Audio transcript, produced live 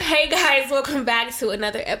Hey guys, welcome back to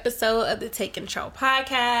another episode of the Take Control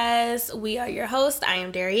podcast. We are your hosts. I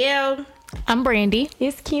am Darielle. I'm Brandy.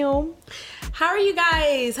 It's Kim. How are you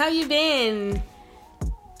guys? How you been?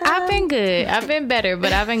 I've been good. I've been better,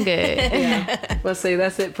 but I've been good. Yeah. Let's say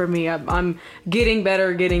that's it for me. I'm getting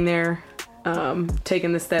better, getting there,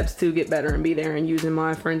 taking the steps to get better and be there, and using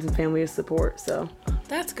my friends and family as support. So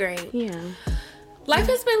that's great. Yeah. Life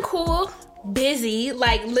has been cool. Busy,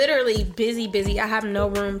 like literally busy. I have no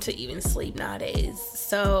room to even sleep nowadays.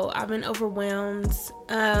 So I've been overwhelmed.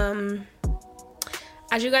 As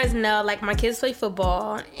you guys know, like my kids play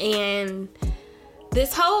football, and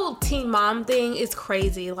this whole teen mom thing is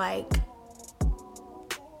crazy. Like,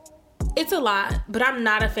 it's a lot, but I'm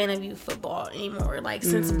not a fan of youth football anymore. Like,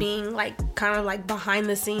 since being like kind of like behind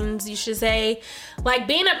the scenes, you should say, like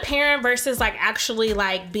being a parent versus like actually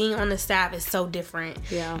like being on the staff is so different.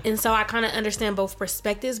 Yeah. And so I kind of understand both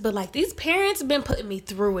perspectives, but like these parents have been putting me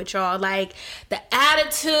through it, y'all. Like the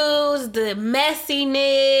attitudes, the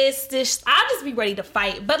messiness, I'll just be ready to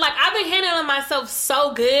fight. But like I've been handling myself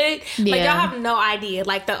so good. Yeah. Like y'all have no idea.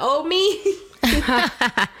 Like the old me.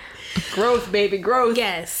 Growth, baby, growth.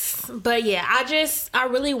 Yes. But yeah, I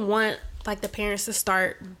really want like the parents to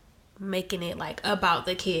start making it like about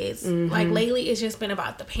the kids. Like lately it's just been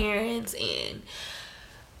about the parents and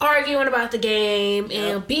arguing about the game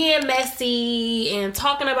and being messy and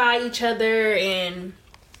talking about each other, and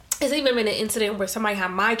it's even been an incident where somebody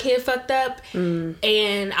had my kid fucked up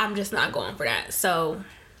and I'm just not going for that. So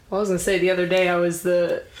I was gonna say the other day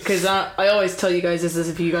because I always tell you guys this as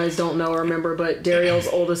if you guys don't know or remember, but Darielle's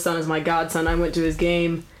oldest son is my godson. I went to his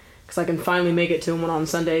game because I can finally make it to him on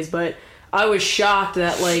Sundays, but I was shocked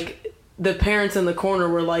that like the parents in the corner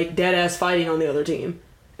were like dead ass fighting on the other team,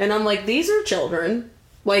 and I'm like, these are children.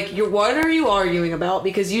 Like, what are you arguing about?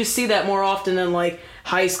 Because you see that more often in like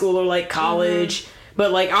high school or like college.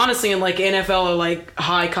 But, like, honestly, in, like, NFL or, like,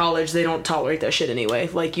 high college, they don't tolerate that shit anyway.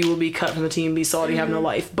 Like, you will be cut from the team, be salty, have no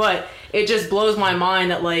life. But it just blows my mind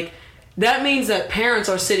that, like, that means that parents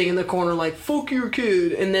are sitting in the corner like, fuck your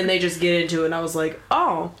kid. And then they just get into it. And I was like,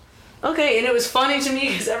 oh, okay. And it was funny to me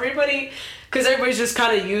because everybody's just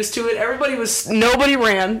kind of used to it. Nobody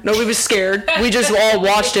ran. Nobody was scared. We just all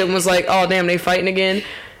watched it and was like, oh, damn, they fighting again.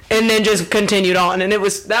 And then just continued on. And that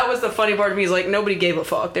was the funny part of me is, like, nobody gave a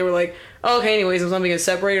fuck. They were like, oh, okay, anyways, is something get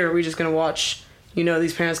separated, or are we just going to watch,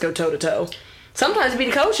 these parents go toe-to-toe? Sometimes it be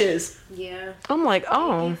the coaches. yeah. I'm like,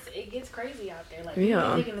 oh. It gets crazy out there. Like,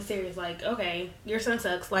 Yeah. taking it serious. Like, okay, your son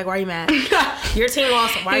sucks. Like, why are you mad? Your team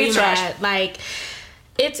lost. Why are you trash. mad? Like,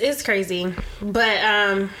 it's crazy. But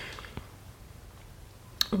yeah,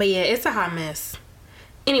 it's a hot mess.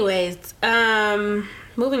 Anyways,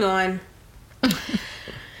 moving on.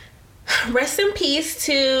 Rest in peace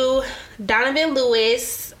to Donovan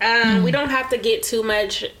Lewis. We don't have to get too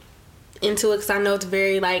much into it because I know it's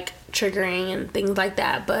very like triggering and things like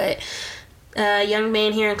that, but a young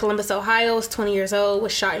man here in Columbus, Ohio, is 20 years old,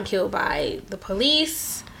 was shot and killed by the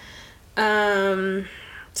police. So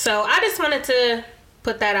I just wanted to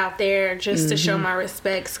put that out there just to show my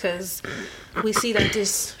respects, because we see that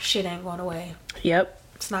this shit ain't going away. Yep.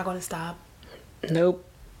 It's not going to stop. Nope.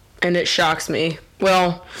 And it shocks me.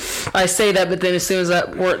 Well, I say that, but then as soon as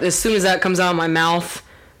that comes out of my mouth,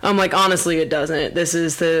 I'm like, honestly, it doesn't. This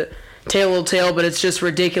is the tale, but it's just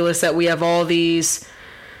ridiculous that we have all these,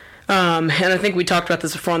 and I think we talked about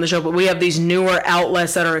this before on the show, but we have these newer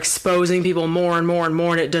outlets that are exposing people more and more and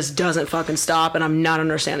more, and it just doesn't fucking stop, and I'm not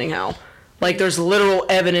understanding how. Like, there's literal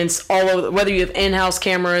evidence all over, whether you have in-house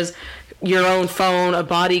cameras, your own phone, a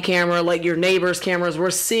body camera, like your neighbor's cameras,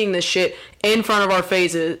 we're seeing this shit in front of our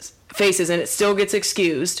faces, and it still gets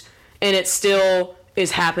excused, and it still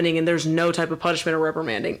is happening, and there's no type of punishment or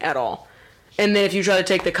reprimanding at all. And then if you try to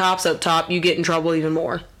take the cops up top, you get in trouble even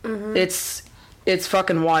more. It's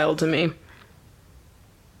fucking wild to me.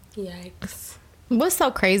 Yikes. What's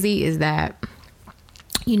so crazy is that,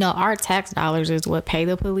 our tax dollars is what pay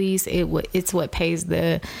the police. It's what pays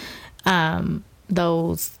the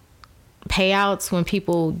those payouts when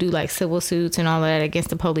people do like civil suits and all that against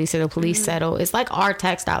the police, or the police settle. It's like our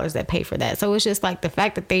tax dollars that pay for that. So it's just like the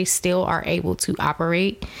fact that they still are able to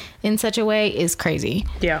operate in such a way is crazy.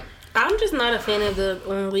 Yeah. I'm just not a fan of the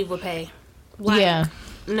unleavable pay. Like, Yeah.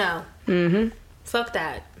 No. Fuck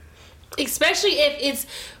that. Especially if it's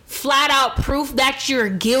flat out proof that you're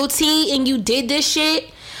guilty and you did this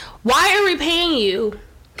shit. Why are we paying you?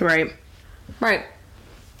 Right.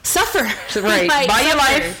 Suffer. Right. Like, Buy your suffer.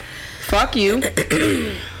 life. Fuck you.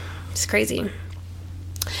 It's crazy.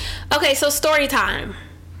 Okay, so story time.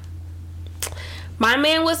 My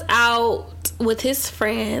man was out with his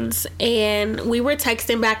friends, and we were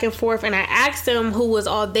texting back and forth, and I asked him who was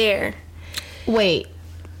all there. Wait,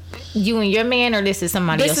 you and your man, or this is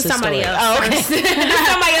somebody else's story? This is somebody else. Oh, okay.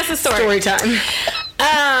 Somebody else's story. Story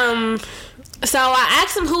time. So I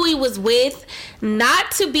asked him who he was with,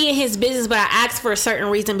 not to be in his business, but I asked for a certain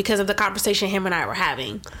reason because of the conversation him and I were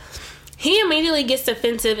having. He immediately gets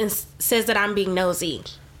defensive and says that I'm being nosy.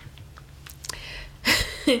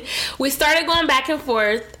 We started going back and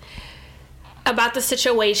forth about the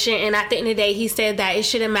situation, and at the end of the day, he said that it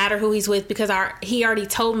shouldn't matter who he's with because he already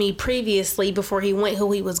told me previously before he went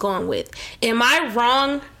who he was going with. Am I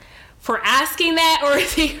wrong for asking that, or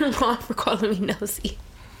is he wrong for calling me nosy?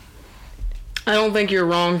 I don't think you're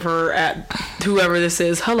wrong for whoever this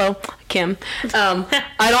is. Hello, Kim.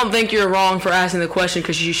 I don't think you're wrong for asking the question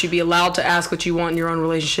because you should be allowed to ask what you want in your own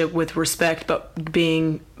relationship with respect, but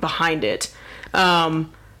being behind it.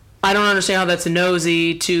 I don't understand how that's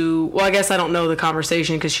nosy to... Well, I guess I don't know the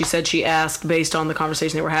conversation because she said she asked based on the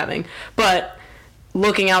conversation they were having. But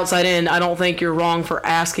looking outside in, I don't think you're wrong for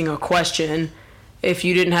asking a question if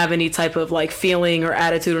you didn't have any type of like feeling or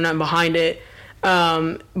attitude or nothing behind it.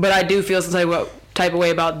 But I do feel some type of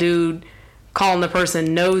way about dude calling the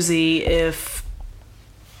person nosy if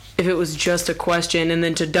it was just a question, and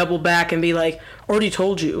then to double back and be like, already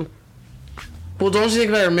told you. Well, don't you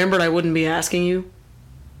think if I remembered I wouldn't be asking you?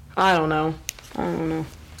 I don't know.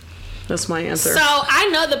 That's my answer. So I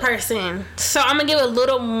know the person. So I'm going to give a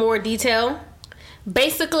little more detail.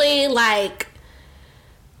 Basically, like,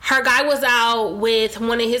 her guy was out with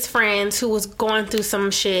one of his friends who was going through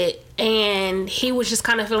some shit, and he was just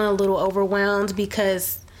kind of feeling a little overwhelmed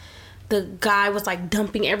because the guy was like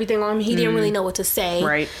dumping everything on him. He didn't really know what to say.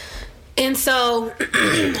 Right. And so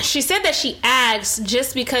she said that she asked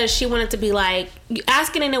just because she wanted to be like,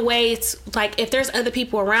 asking in a way, it's like if there's other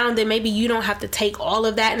people around, then maybe you don't have to take all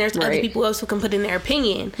of that, and there's other people else who can put in their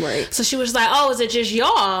opinion. Right. So she was like, oh, is it just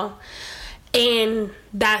y'all? And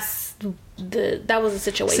that was the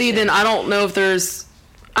situation. See, then I don't know if there's...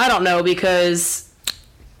 I don't know because...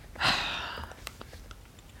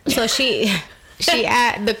 So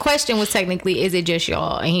the question was technically, is it just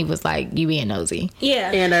y'all? And he was like, you being nosy.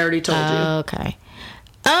 Yeah. And I already told you. Okay.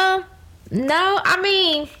 No, I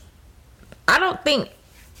mean, I don't think,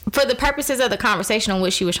 for the purposes of the conversation on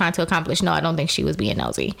which she was trying to accomplish, no, I don't think she was being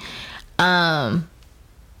nosy. I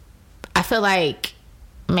feel like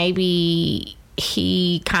maybe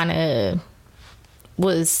he kind of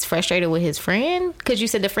was frustrated with his friend because you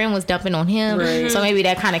said the friend was dumping on him, so maybe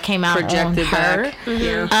that kind of came out projected on her.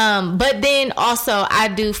 Yeah. But then also I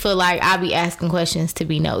do feel like I be asking questions to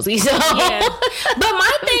be nosy. So yeah. But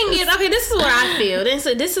my thing is, okay, this is what I feel.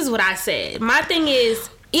 This is what I said. My thing is,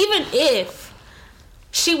 even if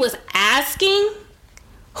she was asking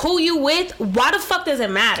who you with, why the fuck does it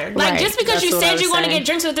matter? Like, just because you said you're going to get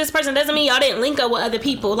drinks with this person doesn't mean y'all didn't link up with other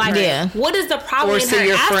people. Like, what is the problem? Or see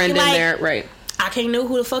your friend in there, right? I can't know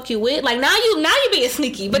who the fuck you with. Like, now you being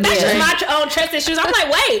sneaky. But that's just my own trust issues. I'm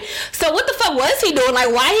like, wait, so what the fuck was he doing?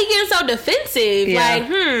 Like, why he getting so defensive?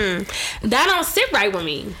 Yeah. Like, that don't sit right with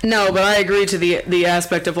me. No, but I agree to the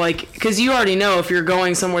aspect of, like, because you already know if you're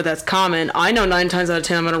going somewhere that's common, I know 9 times out of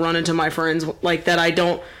 10 I'm going to run into my friends, like, that I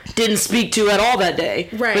didn't speak to at all that day.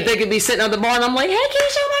 Right. But they could be sitting at the bar and I'm like, hey,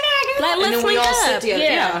 Keisha, oh my God. Like, let's link up.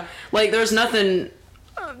 Yeah. Like, there's nothing...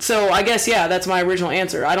 So I guess, yeah, that's my original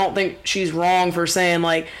answer. I don't think she's wrong for saying,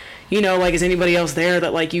 like, you know, like, is anybody else there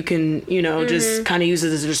that, like, you can, you know, just kind of use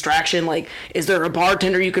it as a distraction? Like, is there a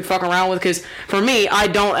bartender you could fuck around with? Because for me, I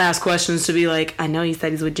don't ask questions to be like, I know he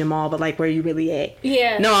said he's with Jamal, but, like, where you really at?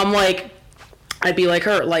 Yeah. No, I'm like, I'd be like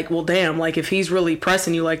her. Like, well, damn, like, if he's really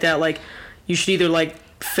pressing you like that, like, you should either, like,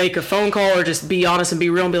 fake a phone call or just be honest and be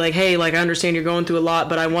real and be like, hey, like, I understand you're going through a lot,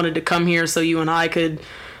 but I wanted to come here so you and I could...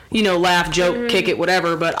 you know, laugh, joke, kick it,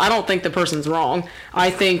 whatever, but I don't think the person's wrong. I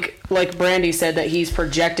think, like Brandy said, that he's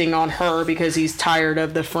projecting on her because he's tired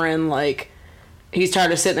of the friend, like, he's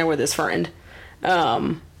tired of sitting there with his friend.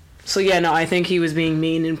 So, yeah, no, I think he was being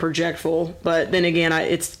mean and projectful, but then again,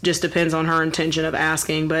 it just depends on her intention of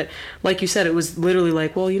asking, but like you said, it was literally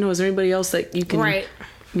like, well, you know, is there anybody else that you can...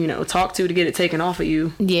 you know, talk to get it taken off of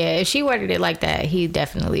you. Yeah, if she worded it like that, he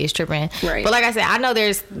definitely is tripping. Right. But like I said, I know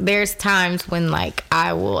there's times when, like,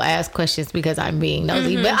 I will ask questions because I'm being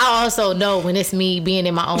nosy, but I also know when it's me being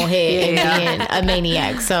in my own head and being a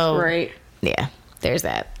maniac. So, yeah, there's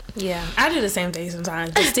that. Yeah, I do the same thing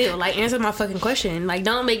sometimes, but still, like, answer my fucking question. Like,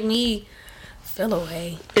 don't make me feel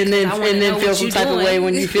away. And then feel some type of way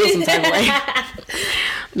when you feel some type of way.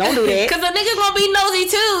 Don't do that. Because a nigga gonna be nosy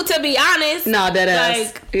too, to be honest. Nah, dead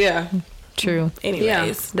ass. Like, yeah. True. Anyways.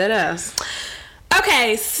 Yeah, dead ass.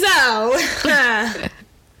 Okay, so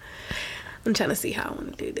I'm trying to see how I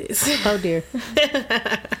want to do this. Oh dear.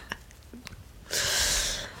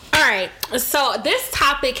 All right. So this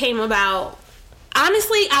topic came about.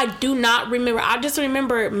 Honestly, I do not remember. I just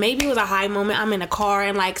remember maybe it was a high moment. I'm in a car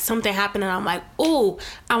and like something happened and I'm like, ooh,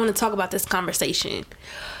 I want to talk about this conversation.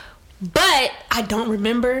 But I don't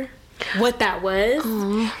remember what that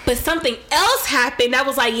was. But something else happened that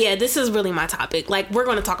was like, yeah, this is really my topic. Like, we're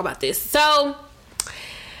going to talk about this. So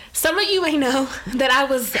some of you may know that I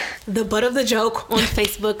was the butt of the joke on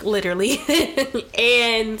Facebook, literally.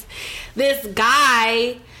 And this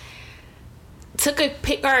guy took a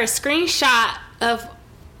pic or a screenshot of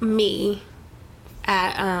me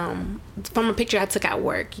at from a picture I took at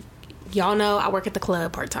work. Y'all know I work at the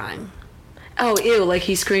club part-time. Oh, ew, like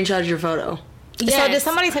he screenshotted your photo. Yes. So did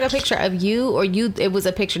somebody take a picture of you, or it was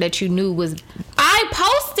a picture that you knew was... I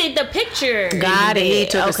posted the picture. Got it. He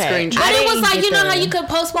took a Okay. screenshot. But it was like, you know how the- you could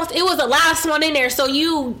post, it was the last one in there, so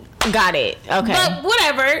you... Got it. Okay. But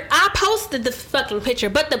whatever, I posted the fucking picture.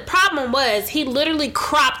 But the problem was, he literally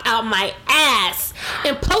cropped out my ass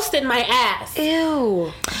and posted my ass.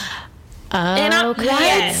 Ew. And I'm, Okay.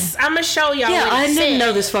 yes, I'm gonna show y'all. Yeah, what it I didn't said.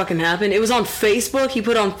 know this fucking happened. It was on Facebook. He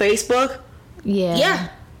put it on Facebook. Yeah. Yeah.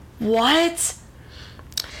 What?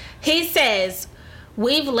 He says,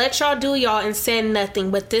 we've let y'all do y'all and said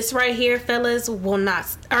nothing, but this right here, fellas, will not,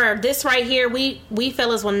 or this right here, we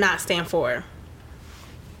fellas will not stand for.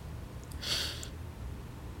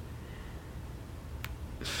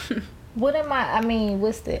 What am I mean,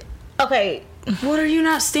 what's the... Okay. What are you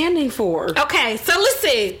not standing for? Okay, so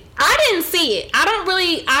listen, I didn't see it.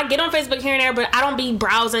 I get on Facebook here and there, but I don't be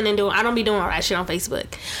browsing and I don't be doing all that shit on Facebook.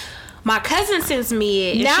 My cousin sends me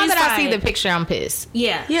it. And Now she's that I see like- the picture, I'm pissed.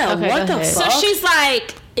 Yeah. Yeah, Okay, what go the ahead. fuck? So she's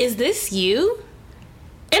like, is this you?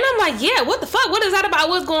 And I'm like, yeah, what the fuck? What is that about?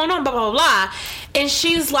 What's going on? Blah, blah, blah. And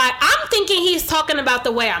she's like, I'm thinking he's talking about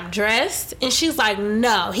the way I'm dressed. And she's like,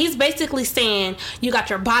 no. He's basically saying, you got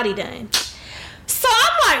your body done. So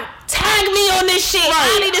I'm like, tag me on this shit.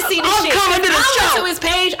 I need to see this I'm shit. coming to the I show. went to his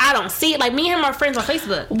page. I don't see it. Like, me and him are friends on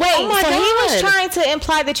Facebook. Wait, Oh my so he was God. trying to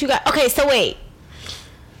imply that you got... Okay, so wait.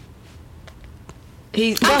 I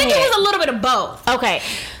think it was a little bit of both. Okay,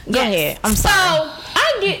 go ahead. I'm so sorry.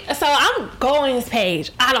 I'm going his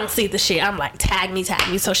page. I don't see the shit. I'm like, tag me.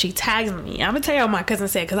 So she tags me. I'm gonna tell you what my cousin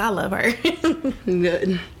said because I love her.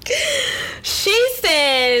 Good.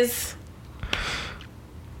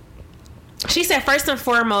 She said, first and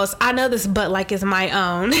foremost, I know this butt like it's my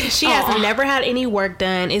own. She has never had any work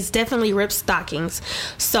done. It's definitely ripped stockings.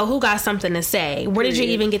 So who got something to say? Where did you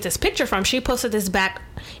even get this picture from? She posted this back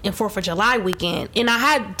in 4th of July weekend. And I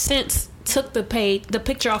had since took the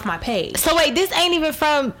picture off my page. So wait, this ain't even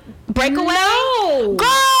from Breakaway? No. Girl!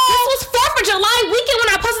 This was 4th of July weekend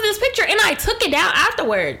when I posted this picture and I took it down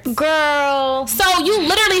afterwards. Girl. So you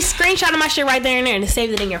literally screenshotted my shit right there and there and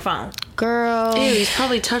saved it in your phone. Girl. Ew, he's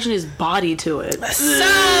probably touching his body to it.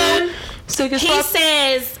 So he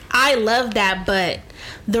says, I love that, but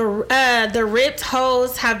the ripped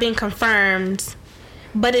hoes have been confirmed,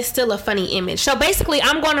 but it's still a funny image. So basically,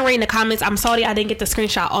 I'm going to read in the comments. I'm sorry I didn't get the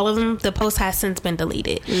screenshot. All of them, the post has since been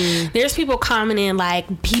deleted. There's people commenting like,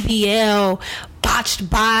 BBL, botched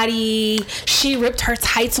body, she ripped her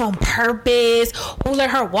tights on purpose, who let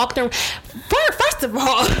her walk them. First of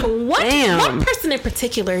all, one person in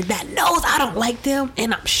particular that knows I don't like them,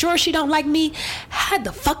 and I'm sure she don't like me, had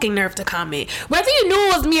the fucking nerve to comment. Whether you knew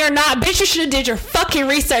it was me or not, bitch, you should have did your fucking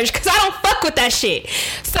research, because I don't fuck with that shit.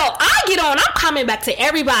 So I get on, I'm commenting back to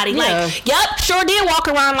everybody, like, yep, sure did walk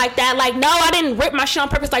around like that. Like, no, I didn't rip my shit on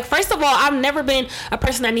purpose. Like, first of all, I've never been a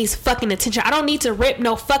person that needs fucking attention. I don't need to rip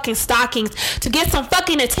no fucking stockings to get some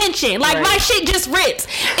fucking attention. Like, my shit just rips.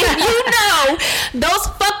 If you know, those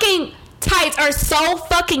fucking tights are so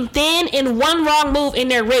fucking thin, and one wrong move and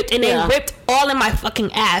they're ripped, and they ripped all in my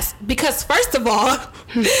fucking ass. Because first of all,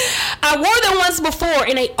 I wore them once before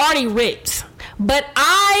and they already ripped, but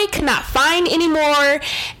I could not find anymore,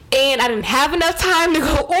 and I didn't have enough time to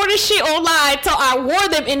go order shit online, so I wore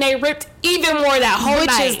them and they ripped even more that whole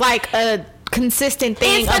night. Which is like a consistent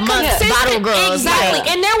thing It's a amongst consistent- bottle girls. Exactly.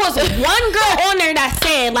 Like, And there was one girl on there that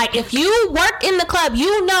said, like, if you work in the club,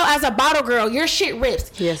 you know as a bottle girl, your shit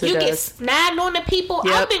rips. Yes, it you get does. snagged on the people.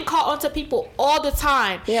 Yep. I've been caught onto people all the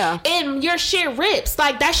time. Yeah. And your shit rips.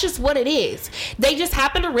 Like, that's just what it is. They just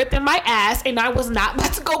happened to rip in my ass, and I was not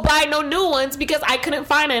about to go buy no new ones because I couldn't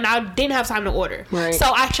find it and I didn't have time to order. Right.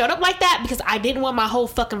 So I showed up like that because I didn't want my whole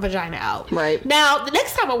fucking vagina out. Right. Now, the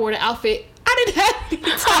next time I wore the outfit, I didn't have any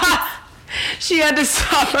time. She had to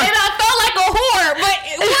suffer. And I felt like a whore, but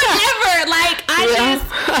whatever.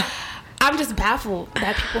 Like, I'm just baffled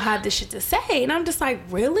that people have this shit to say. And I'm just like,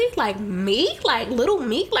 really? Like, me? Like, little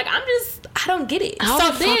me? Like, I I don't get it. How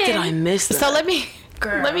the fuck did I miss that? So let me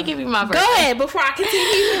give you my version. Go ahead before I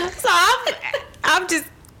continue. So I'm just,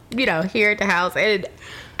 here at the house, and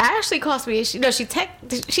Ashley calls me. She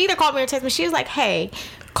either called me or texted me. She was like, "Hey,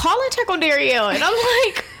 call and check on Darielle," and I'm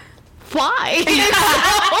like, "Why?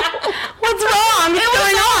 What's wrong? What's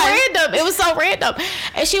going on?" It was so random.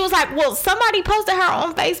 And she was like, "Well, somebody posted her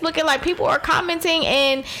on Facebook, and like people are commenting,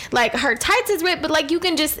 and like her tights is ripped, but like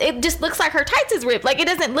it just looks like her tights is ripped. Like it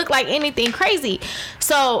doesn't look like anything crazy."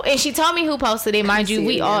 So, and she told me who posted it. Mind you,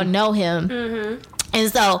 we all know him. Mm-hmm.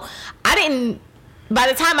 And so by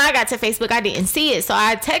the time I got to Facebook, I didn't see it. So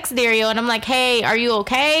I text Dario and I'm like, "Hey, are you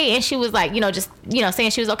okay?" And she was like,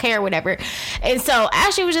 saying she was okay or whatever. And so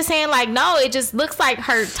Ashley was just saying like, "No, it just looks like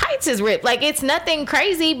her tights is ripped. Like it's nothing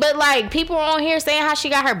crazy, but like people are on here saying how she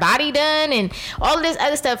got her body done and all of this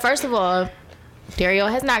other stuff." First of all, Dario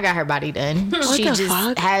has not got her body done. She just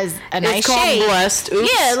has a nice shape. Blessed. Oops.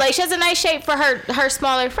 Yeah, like she has a nice shape for her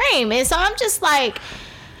smaller frame. And so I'm just like,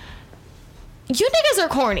 you niggas are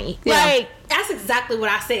corny. Yeah. Like, that's exactly what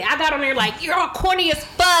I said. I got on there like, "You're all corny as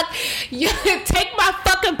fuck. You take my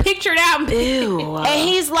fucking picture down." Ew. And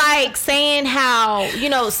he's like saying how,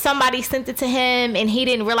 somebody sent it to him and he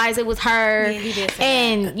didn't realize it was her. Yeah, he did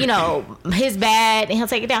say and, his bad and he'll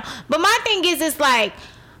take it down. But my thing is, it's like,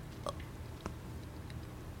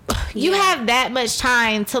 you have that much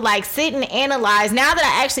time to like sit and analyze. Now that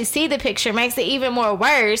I actually see the picture, makes it even more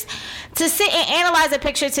worse to sit and analyze a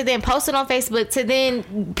picture, to then post it on Facebook, to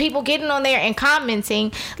then people getting on there and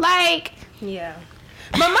commenting like, yeah.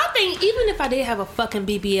 But my thing, even if I did have a fucking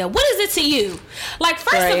BBL, what is it to you? Like,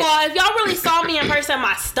 first of all, if y'all really saw me in person,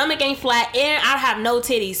 my stomach ain't flat and I have no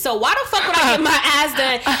titties. So why the fuck would I get my ass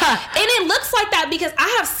done? And it looks like that because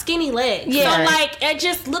I have skinny legs. Yeah. So, like, it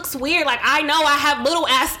just looks weird. Like, I know I have little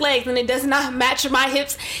ass legs and it does not match my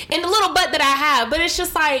hips and the little butt that I have. But it's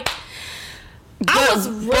just like,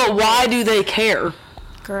 but why do they care?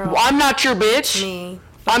 Girl. Well, I'm not your bitch. Me.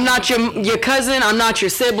 I'm not your cousin. I'm not your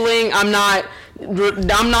sibling. I'm not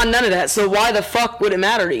none of that. So why the fuck would it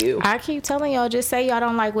matter to you? I keep telling y'all, just say y'all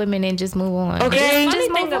don't like women and just move on. Okay. The funny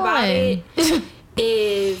thing about it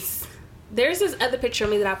is there's this other picture of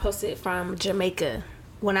me that I posted from Jamaica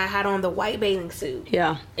when I had on the white bathing suit.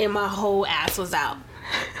 Yeah. And my whole ass was out.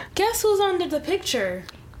 Guess who's under the picture?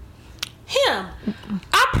 Him.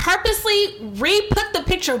 I purposely re-put the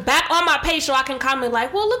picture back on my page so I can comment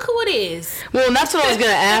like, "Well, look who it is." Well, and that's what I was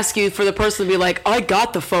gonna ask you, for the person to be like, "I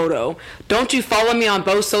got the photo. Don't you follow me on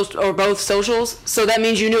both socials?" So that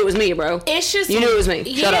means you knew it was me, bro. It's just you knew it was me.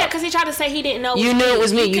 Shut yeah, up. because he tried to say he didn't know. You knew it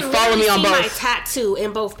was me. You follow me on both. My tattoo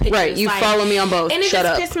in both pictures. Right. You follow me on both. And it Shut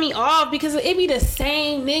just up. pissed me off because it be the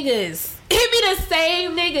same niggas. It be the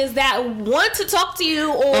same niggas that want to talk to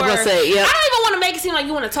you, or I don't even want to make it seem like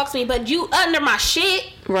you want to talk to me, but you under my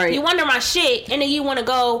shit. Right. You under my shit, and then you want to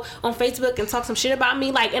go on Facebook and talk some shit about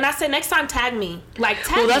me. Like, and I said, next time tag me. Like,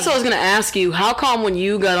 tag me. Well, that's what I was gonna ask you. How come when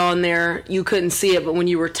you got on there you couldn't see it, but when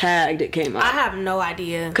you were tagged it came up? I have no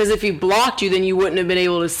idea. Because if he blocked you, then you wouldn't have been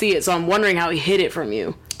able to see it. So I'm wondering how he hid it from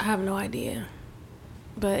you. I have no idea.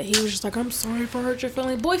 But he was just like, "I'm sorry for hurt your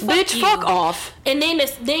feelings." Boy, bitch, fuck off. And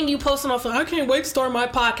then you posting off, "I can't wait to start my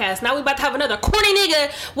podcast." Now we about to have another corny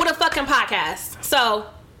nigga with a fucking podcast. So,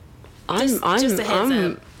 just a heads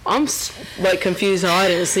up. I'm like confused how I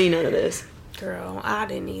didn't see none of this. Girl, I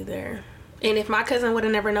didn't either. And if my cousin would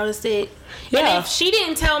have never noticed it, yeah. And if she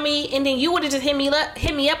didn't tell me, and then you would have just hit me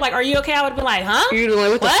up like, "Are you okay?" I would have been like, "Huh? You'd be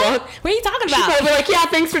like, what the fuck? What are you talking about?" She'd probably be like, "Yeah,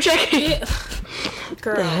 thanks for checking." Yeah.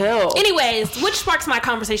 Girl. The hell. Anyways, which sparks my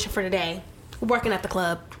conversation for today? Working at the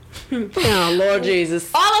club. Oh, Lord Jesus.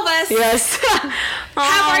 All of us. Yes. Have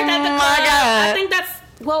worked at the club. My God. I think that's,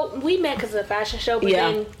 well, we met because of the fashion show, but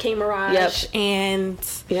then came Mirage, and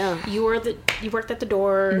you worked at the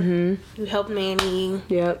door. Mm-hmm. You helped Manny.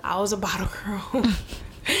 Yep. I was a bottle girl.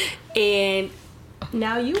 And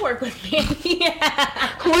now you work with Manny.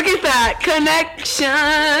 Look at that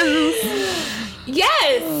connections.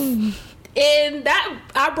 Yes. And that,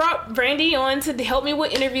 I brought Brandy on to help me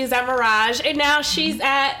with interviews at Mirage, and now she's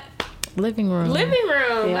at Living Room,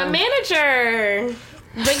 a manager.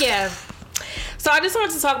 But yeah, so I just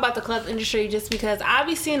wanted to talk about the club industry just because I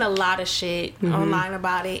be seeing a lot of shit online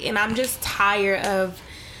about it, and I'm just tired of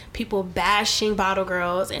people bashing bottle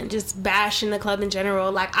girls and just bashing the club in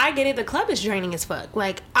general. Like, I get it. The club is draining as fuck.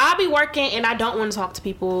 Like, I'll be working and I don't want to talk to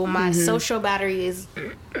people. My social battery is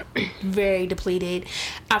very depleted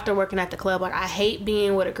after working at the club. Like, I hate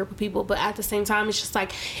being with a group of people, but at the same time, it's just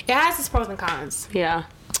like, it has its pros and cons. Yeah.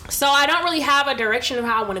 So I don't really have a direction of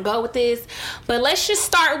how I want to go with this, but let's just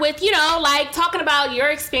start with, you know, like, talking about your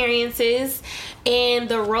experiences and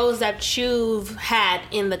the roles that you've had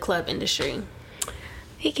in the club industry.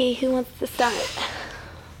 Okay, who wants to start?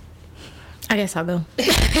 I guess I'll go.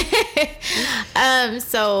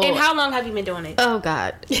 So. And how long have you been doing it? Oh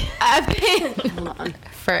God, I've been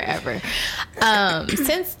forever.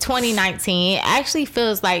 Since 2019. It actually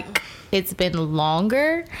feels like it's been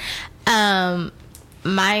longer.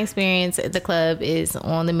 My experience at the club is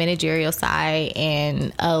on the managerial side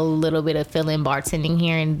and a little bit of fill-in bartending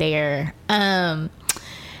here and there.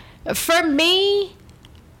 For me,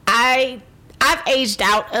 I've aged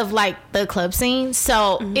out of like the club scene,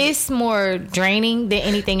 so it's more draining than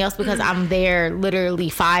anything else because I'm there literally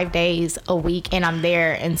 5 days a week and I'm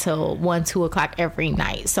there until 1-2 o'clock every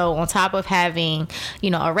night. So on top of having,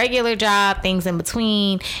 you know, a regular job, things in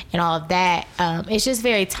between and all of that, it's just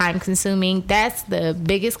very time consuming. That's the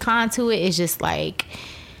biggest con to it. Is just like,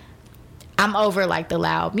 I'm over like the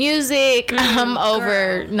loud music. I'm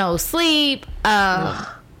over no sleep.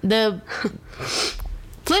 The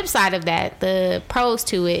flip side of that, the pros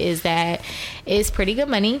to it is that it's pretty good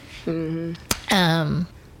money.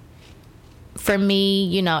 For me,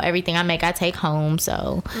 you know, everything I make I take home,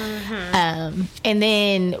 so and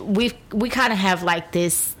then we kind of have like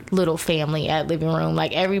this little family at Living Room.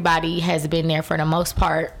 Like, everybody has been there for the most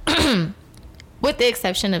part with the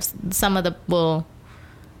exception of some of the, well,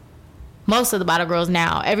 most of the bottle girls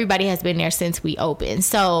now, everybody has been there since we opened.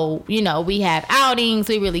 So, you know, we have outings,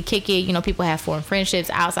 we really kick it. You know, people have formed friendships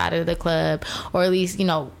outside of the club, or at least, you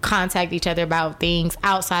know, contact each other about things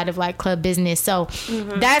outside of like club business. So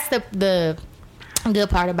that's the good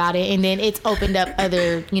part about it. And then it's opened up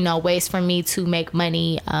other, you know, ways for me to make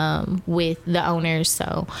money with the owners.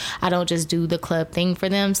 So I don't just do the club thing for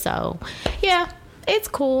them. So yeah, it's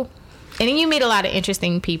cool. And then you meet a lot of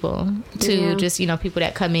interesting people too. Yeah. Just, you know, people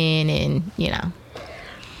that come in and, you know.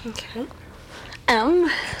 Okay.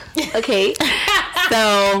 Okay.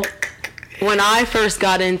 So when I first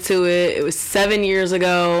got into it, it was 7 years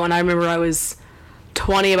ago, and I remember I was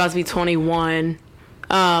 20, about to be 21.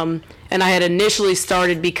 And I had initially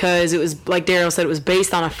started because it was, like Daryl said, it was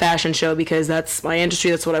based on a fashion show because that's my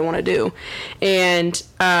industry, that's what I want to do. And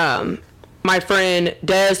my friend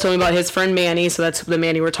Des told me about his friend Manny, so that's the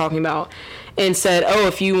Manny we're talking about, and said, oh,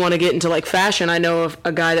 if you want to get into like fashion, I know of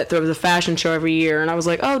a guy that throws a fashion show every year. And I was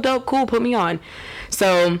like, oh, dope, cool, put me on.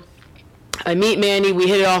 So I meet Manny, we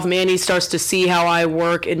hit it off. Manny starts to see how I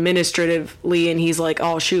work administratively, and he's like,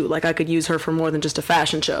 oh shoot, like I could use her for more than just a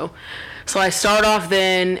fashion show. So I start off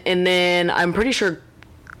then, and then I'm pretty sure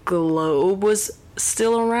Globe was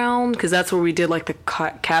still around because that's where we did like the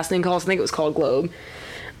casting calls. I think it was called Globe.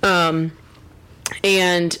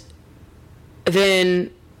 And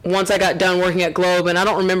then once I got done working at Globe, and I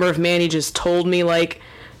don't remember if Manny just told me like,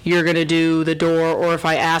 you're gonna do the door, or if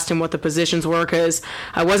I asked him what the positions were, because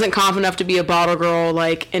I wasn't confident enough to be a bottle girl,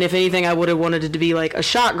 like, and if anything I would have wanted it to be like a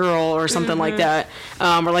shot girl or something like that,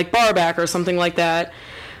 or like bar back or something like that.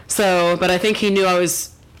 So, but I think he knew I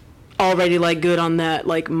was already like good on that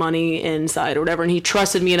like money inside or whatever, and he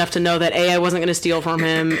trusted me enough to know that A, I wasn't gonna steal from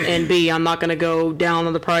him, and B, I'm not gonna go down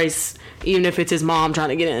on the price even if it's his mom trying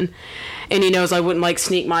to get in. And he knows I wouldn't like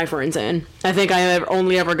sneak my friends in. I think I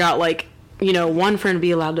only ever got like, you know, one friend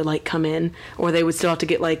be allowed to like come in, or they would still have to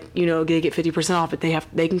get like, you know, get 50% off, but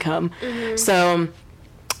they can come. So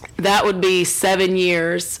that would be 7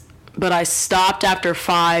 years, but I stopped after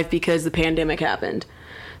 5 because the pandemic happened.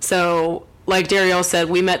 So like Darielle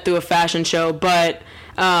said, we met through a fashion show, but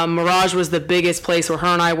Mirage was the biggest place where her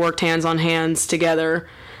and I worked hands on hands together.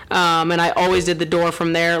 And I always did the door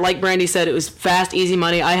from there. Like Brandy said, it was fast, easy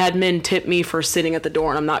money. I had men tip me for sitting at the door,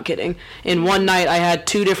 and I'm not kidding. In one night, I had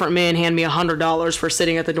 2 different men hand me $100 for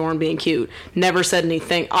sitting at the door and being cute. Never said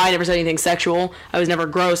anything. I never said anything sexual. I was never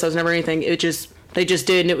gross. I was never anything. They just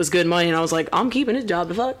did, and it was good money. And I was like, I'm keeping this job.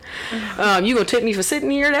 The fuck? You gonna tip me for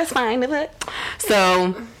sitting here? That's fine.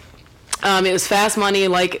 So it was fast money.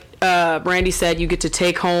 Like Brandy said, you get to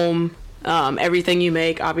take home everything you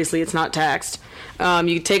make. Obviously, it's not taxed.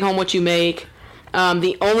 You take home what you make.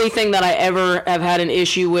 The only thing that I ever have had an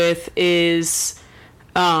issue with is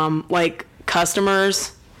like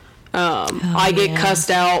customers. I get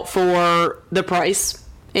cussed out for the price.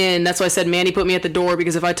 And that's why I said Manny put me at the door,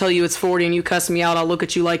 because if I tell you it's 40 and you cuss me out, I'll look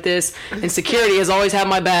at you like this. And security has always had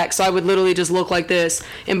my back, so I would literally just look like this.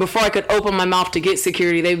 And before I could open my mouth to get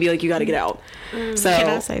security, they'd be like, you got to get out. So Can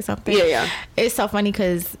I say something? Yeah. It's so funny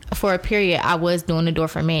because for a period, I was doing the door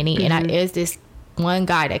for Manny, and there's this one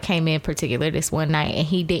guy that came in particular this one night, and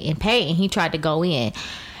he didn't pay, and he tried to go in.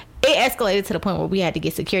 It escalated to the point where we had to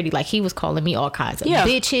get security. Like, he was calling me all kinds of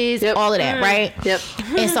bitches, all of that, right? Yep.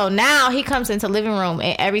 And so now he comes into the living room,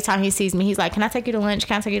 and every time he sees me, he's like, can I take you to lunch?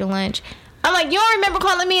 Can I take you to lunch? I'm like, you don't remember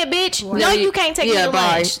calling me a bitch? No, you can't take me to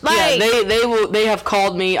lunch. Like, they have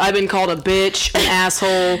called me. I've been called a bitch, an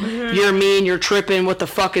asshole. You're mean. You're tripping. What the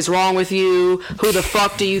fuck is wrong with you? Who the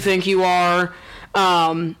fuck do you think you are?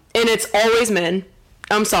 And it's always men.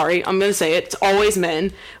 I'm sorry, I'm gonna say it. It's always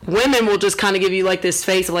men. Women will just kind of give you like this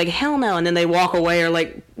face of like, hell no, and then they walk away or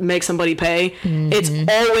like make somebody pay. It's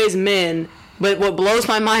always men. But what blows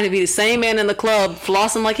my mind would be the same man in the club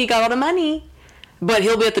flossing like he got all the money, but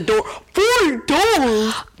he'll be at the door.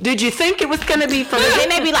 $40? Did you think it was gonna be for me?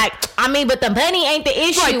 And they be like, I mean, but the money ain't the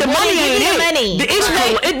issue. Right, the What money is ain't the it. money? The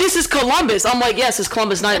issue, this is Columbus. I'm like, yes, it's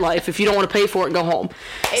Columbus nightlife. If you don't want to pay for it, go home.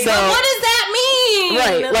 So But what does that mean?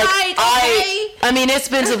 right, like I mean, it's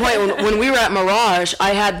been to the point when we were at Mirage,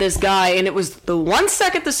 I had this guy, and it was the 1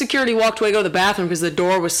 second the security walked away to go to the bathroom because the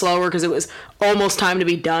door was slower because it was almost time to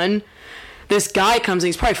be done. This guy comes in,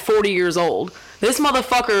 he's probably 40 years old. This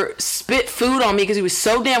motherfucker spit food on me because he was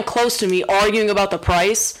so damn close to me arguing about the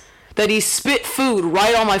price that he spit food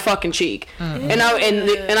right on my fucking cheek. And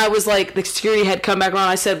I was like, the security had come back around.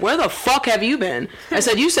 I said, where the fuck have you been? I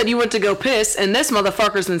said, you said you went to go piss, and this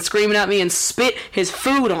motherfucker's been screaming at me and spit his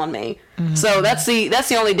food on me. So that's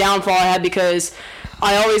the only downfall I had, because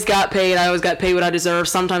I always got paid. I always got paid what I deserved.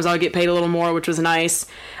 Sometimes I would get paid a little more, which was nice.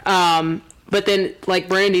 But then, like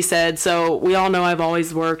Brandy said, so we all know I've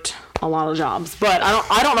always worked a lot of jobs, but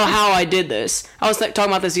I don't know how I did this. I was talking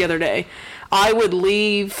about this the other day. I would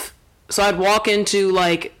leave, so I'd walk into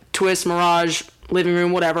like Twist, Mirage, living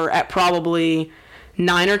room, whatever, at probably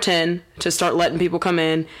 9 or 10 to start letting people come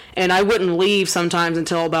in, and I wouldn't leave sometimes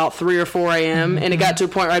until about 3 or 4 a.m. And it got to a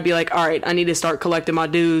point where I'd be like, all right, I need to start collecting my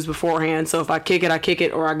dues beforehand, so if I kick it, I kick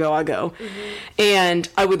it, or I go. And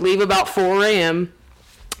I would leave about 4 a.m.,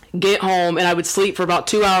 get home, and I would sleep for about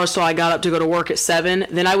 2 hours till I got up to go to work at 7.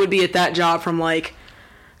 Then I would be at that job from like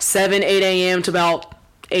 8 a.m. to about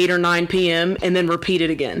 8 or 9 p.m. and then repeat it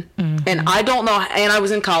again. And I don't know, and I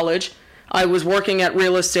was in college. I was working at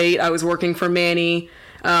real estate. I was working for Manny.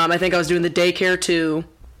 I think I was doing the daycare too.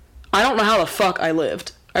 I don't know how the fuck I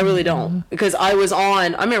lived. I really don't. Because I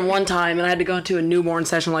remember one time, and I had to go into a newborn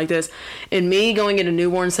session like this, and me going into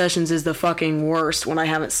newborn sessions is the fucking worst when I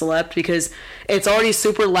haven't slept, because it's already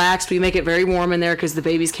super lax. We make it very warm in there because the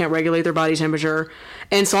babies can't regulate their body temperature.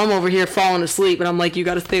 And so I'm over here falling asleep, and I'm like, you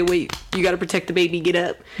gotta stay awake. You gotta protect the baby, get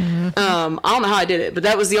up. I don't know how I did it, but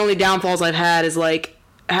that was the only downfalls I've had, is like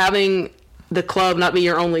having the club not be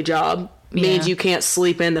your only job means you can't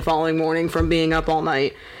sleep in the following morning from being up all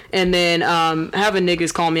night. And then having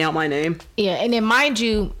niggas call me out my name. Yeah, and then mind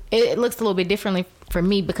you, it looks a little bit differently for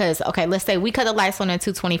me, because, okay, let's say we cut the lights on at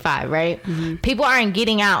 2:25, right? People aren't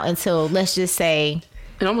getting out until, let's just say,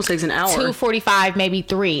 it almost takes an hour. 2:45, maybe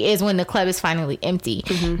 3 is when the club is finally empty.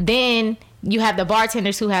 Then you have the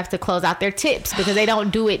bartenders who have to close out their tips because they don't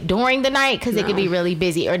do it during the night because it could be really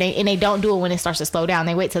busy, or they don't do it when it starts to slow down.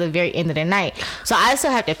 They wait till the very end of the night. So I still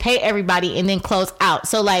have to pay everybody and then close out.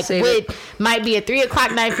 So like what might be a 3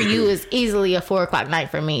 o'clock night for you is easily a 4 o'clock night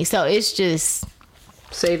for me. So it's just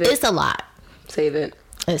save it. It's a lot. Save it.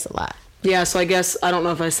 It's a lot. Yeah. So I guess I don't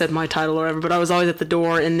know if I said my title or whatever, but I was always at the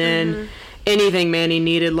door, and then anything Manny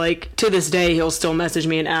needed, like to this day he'll still message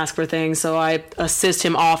me and ask for things, so I assist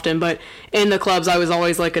him often. But in the clubs I was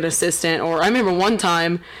always like an assistant. Or I remember one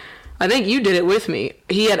time, I think you did it with me,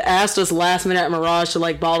 he had asked us last minute at Mirage to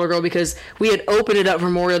like bottle girl, because we had opened it up for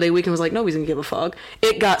Memorial Day weekend, was like, nobody's gonna give a fuck.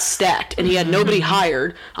 It got stacked and he had nobody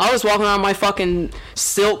hired. I was walking around in my fucking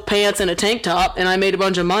silk pants and a tank top, and I made a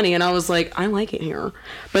bunch of money, and I was like, I like it here.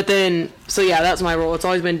 But then, so yeah, that's my role. It's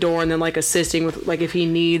always been door, and then like assisting with, like, if he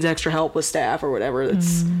needs extra help with staff or whatever,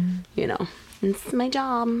 it's you know, it's my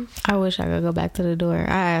job. I wish I could go back to the door.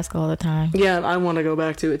 I ask all the time. Yeah, I want to go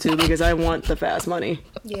back to it too, because I want the fast money.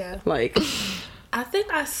 Yeah. Like, I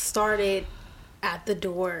think I started at the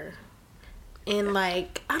door in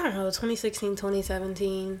like, I don't know, 2016,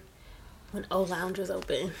 2017, when O Lounge was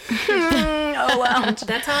open. O Lounge.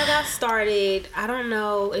 That's how I got started. I don't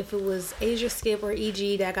know if it was Asia Skip or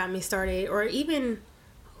EG that got me started, or even,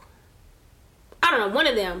 I don't know, one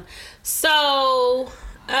of them. So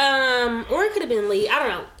Or it could have been Lee. I don't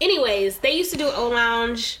know. Anyways, they used to do O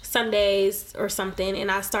Lounge Sundays or something, and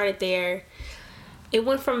I started there. It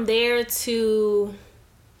went from there to,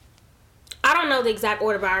 I don't know the exact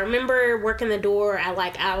order, but I remember working the door at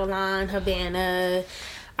like Avalon, Havana.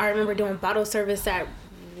 I remember doing bottle service at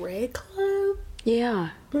Red Club. Yeah.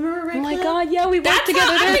 Remember Red Oh my Club? God, yeah, we worked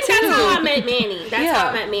together there I think too. that's how I met Manny. That's how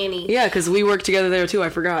I met Manny. Yeah, because we worked together there too. I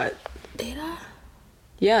forgot. Did I?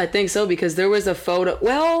 Yeah, I think so, because there was a photo.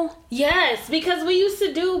 Well, Yes, because we used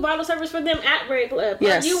to do bottle service for them at Red Club.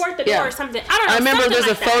 Yes, You worked the door yeah. or something. I don't know. I remember something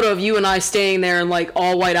there's like a photo of you and I staying there in like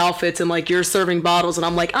all white outfits and like you're serving bottles and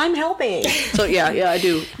I'm like, I'm helping. So yeah, I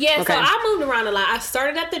do. Yeah, Okay. so I moved around a lot. I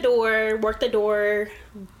started at the door, worked the door,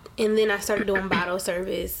 and then I started doing bottle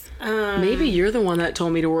service. Maybe you're the one that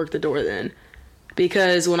told me to work the door then.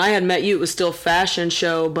 Because when I had met you, it was still fashion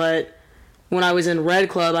show, but when I was in Red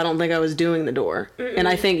Club, I don't think I was doing the door. And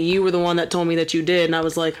I think you were the one that told me that you did, and I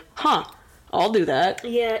was like, huh, I'll do that.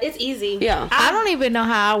 Yeah, it's easy. Yeah. I don't even know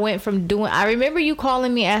how I went from doing. I remember you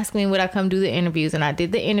calling me asking me would I come do the interviews, and I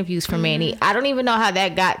did the interviews for Manny. I don't even know how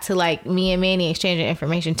that got to like me and Manny exchanging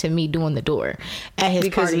information to me doing the door at his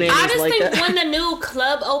Because party. Manny- I just like think that. when the new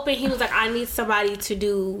club opened, he was like, I need somebody to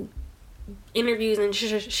do interviews and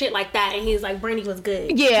shit like that. And he was like, Brandy was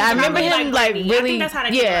good. Yeah, I He's remember really him like Brandy. really. I think that's how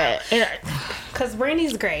that came out. Because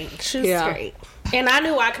Brandy's great. She's great. And I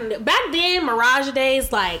knew I can do. Back then, Mirage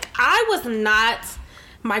days, like, I was not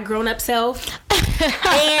my grown-up self.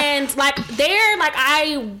 And, like, there, like,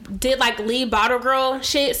 I did, like, lead bottle girl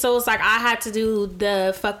shit. So it's like I had to do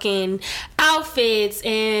the fucking outfits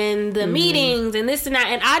and the meetings and this and that.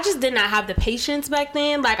 And I just did not have the patience back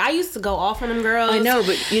then. Like, I used to go off on them girls. I know,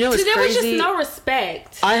 but you know what's there crazy? was just no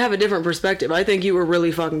respect. I have a different perspective. I think you were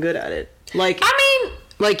really fucking good at it. Like, I mean...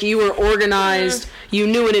 like you were organized. You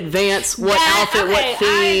knew in advance what outfit, what theme.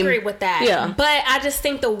 I agree with that. Yeah. But I just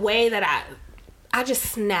think the way that I just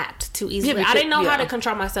snapped too easily. Yeah, I didn't know how yeah. to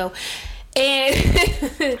control myself.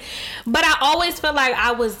 And but I always felt like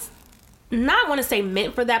I was not want to say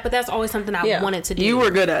meant for that, but that's always something I wanted to do. You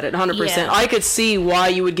were good at it, 100%. Yeah. I could see why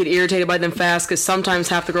you would get irritated by them fast, because sometimes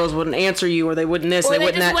half the girls wouldn't answer you, or they wouldn't this, Or they they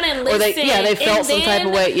wouldn't just that, wouldn't or they listen. they felt And some type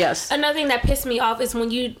of then way. Yes. Another thing that pissed me off is when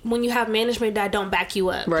you have management that don't back you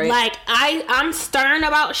up. Right. Like I'm stern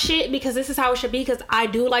about shit because this is how it should be, because I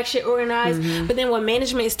do like shit organized. Mm-hmm. But then when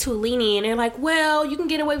management is too lenient, they're like, well, you can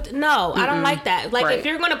get away with it. No, I don't like that. Like Right. if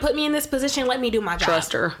you're gonna put me in this position, let me do my job.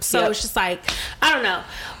 Trust her. So Yep. it's just like, I don't know.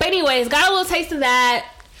 But anyways, got a little taste of that.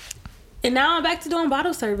 And now I'm back to doing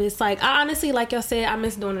bottle service. Like, I honestly, like y'all said, I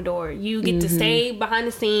miss doing the door. You get to stay behind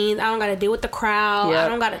the scenes. I don't got to deal with the crowd. Yep. I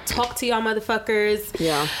don't got to talk to y'all motherfuckers.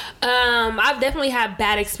 Yeah. I've definitely had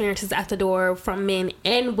bad experiences at the door from men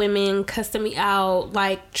and women cussing me out,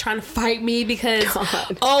 like trying to fight me because,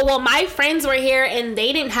 God. oh, well, my friends were here and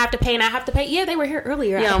they didn't have to pay and I have to pay. Yeah, they were here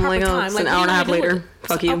earlier. Yeah, at I'm the like, proper oh, time. it's Like, an hour and a half what are you gonna later. do with-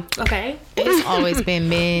 Fuck you. Oh, okay. It's always been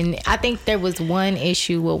men. I think there was one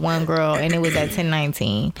issue with one girl, and it was at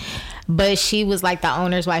 1019. But she was like the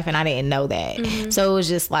owner's wife, and I didn't know that. So it was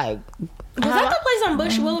just like, Was that the place on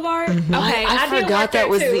Bush Boulevard? Okay, I did forgot work that there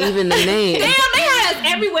was too. even the name. Damn, they had us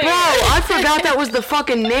everywhere. Bro, I forgot that was the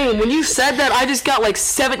fucking name. When you said that, I just got like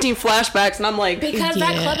 17 flashbacks, and I'm like, Because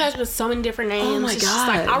that Yeah. club has been so many different names. Oh my It's just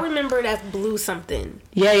like, God. I remember it as Blue something.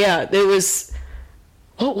 yeah. It was,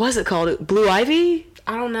 what was it called? Blue Ivy?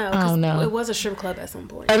 I don't know. 'cause Oh, no. It was a strip club at some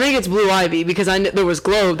point. I think it's Blue Ivy because I knew there was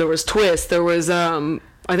Globe, there was Twist, there was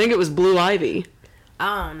I think it was Blue Ivy,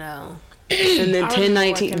 I don't know. and then I remember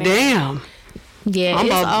 1019. working there. Damn, yeah, I'm it's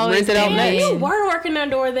about to always rent it out been next. You men. were working the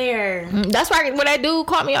door there. That's why when that dude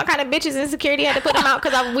called me all kind of bitches and security had to put him out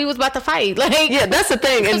because we was about to fight. Like, yeah, that's the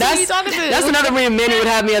thing, and Who you talking to? that's another reason Manny would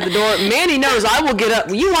have me at the door. Manny knows I will get up.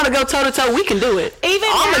 You want to go toe to toe? We can do it. even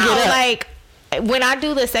I'ma now, get up. like when I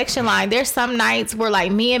do the section line, there's some nights where like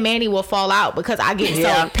me and Manny will fall out because I get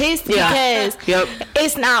Yeah. so pissed Yeah. because Yep.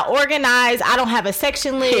 it's not organized. I don't have a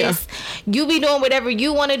section list. You be doing whatever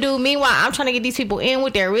you want to do. Meanwhile, I'm trying to get these people in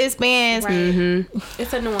with their wristbands. Right. Mm-hmm.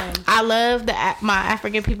 It's annoying. I love my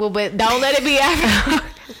African people, but don't let it be African.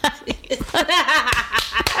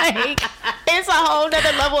 Like, it's a whole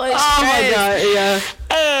nother level of stress. Oh my god, yeah,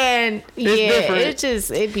 And different.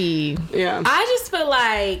 it be yeah. I just feel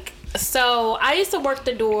like, so I used to work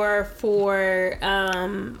the door for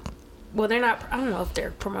well, they're not, I don't know if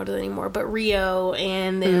they're promoted anymore, but Rio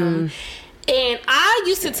and them. And I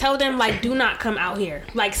used to tell them, like, do not come out here.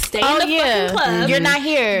 Like, stay in the fucking club. You're not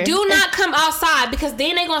here. Do not come outside, because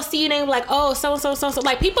then they gonna see you and they be like, oh, so-and-so.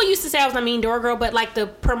 Like, people used to say I was a mean door girl, but, like, the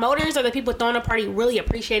promoters or the people throwing a party really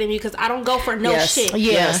appreciated me because I don't go for no shit.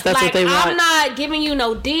 Yes, that's like, what they want. I'm not giving you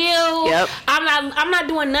no deal. Yep. I'm not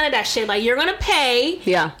doing none of that shit. Like, you're gonna pay.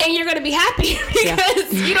 Yeah. And you're gonna be happy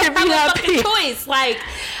because you don't have a fucking choice. Like,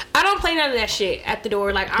 I don't play none of that shit at the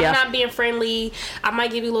door. Like, I'm not being friendly. I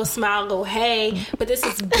might give you a little smile, go, hey, but this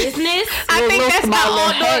is business. I think that's the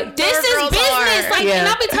old door. This is business. Like, and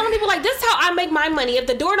I'll be telling people, like, this is how I make my money. If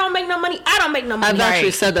the door don't make no money, I don't make no money. I've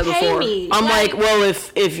actually said that Pay before. me. I'm like, well,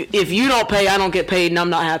 if you don't pay, I don't get paid, and I'm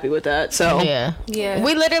not happy with that. So Yeah.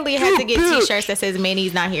 We literally had to get t-shirts that says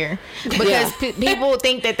Manny's not here because people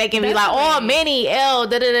think that they can be like, oh, Manny, L,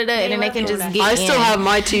 da da da da, and then they can just get I in. still have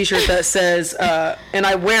my t-shirt that says, and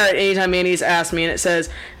I wear it anytime Manny's asked me, and it says,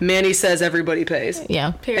 Manny says everybody pays.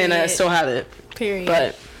 Yeah. Period. And I still have it. Period.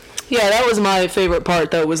 But yeah, that was my favorite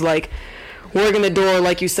part, though, was like working the door,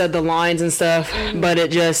 like you said, the lines and stuff. But it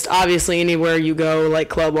just, obviously, anywhere you go, like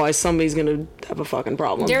club wise, somebody's gonna have a fucking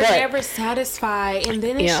problem. They're never satisfied, and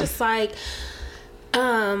then it's just like,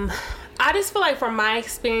 I just feel like from my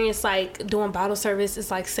experience, like doing bottle service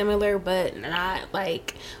is like similar, but not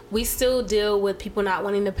like, we still deal with people not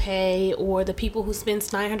wanting to pay, or the people who spend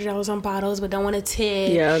 $900 on bottles but don't want to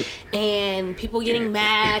tip, and people getting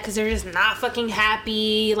mad because they're just not fucking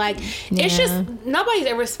happy. Like, it's just, nobody's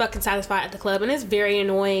ever fucking satisfied at the club, and it's very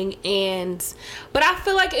annoying. But I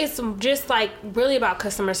feel like it's just like really about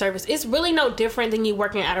customer service. It's really no different than you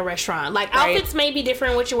working at a restaurant. Like, outfits may be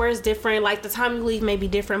different, what you wear is different, like the time you leave may be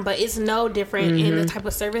different, but it's no different in the type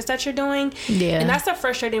of service that you're doing. And that's the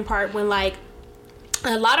frustrating part, when like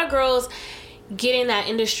a lot of girls get in that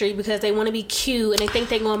industry because they want to be cute and they think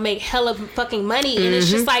they're gonna make hella fucking money, and it's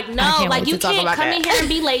just like, no, like, you can't come in here and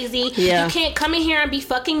be lazy. You can't come in here and be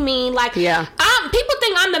fucking mean. Like, people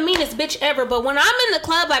think I'm the meanest bitch ever, but when I'm in the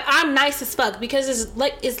club, like, I'm nice as fuck, because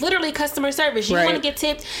it's literally customer service. You want to get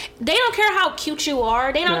tipped, they don't care how cute you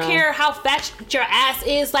are, they don't care how fat your ass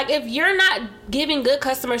is. Like, if you're not giving good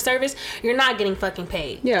customer service, you're not getting fucking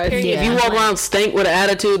paid. If you walk around stink with an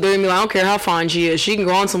attitude, they're gonna be like, I don't care how fine she is, she can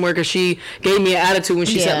go on somewhere because she gave me an attitude when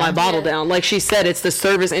she set my bottle down. Like she said, it's the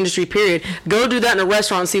service industry, period. Go do that in a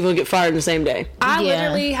restaurant and see if you'll get fired the same day. I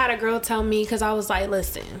literally had a girl tell me, because I was like,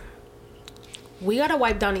 listen, we gotta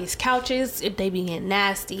wipe down these couches if they be getting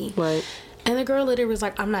nasty. Right. And the girl literally was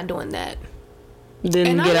like, I'm not doing that. Then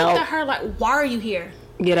and get I looked out. at her like, why are you here?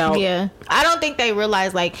 Get out. Yeah. I don't think they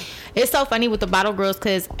realize, like, it's so funny with the bottle girls,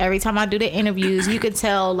 because every time I do the interviews, you could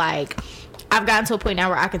tell, like, I've gotten to a point now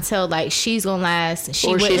where I can tell, like, she's gonna last, she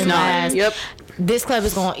wouldn't last. Yep. This club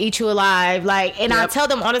is gonna eat you alive. Like, and I tell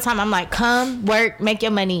them all the time, I'm like, come work, make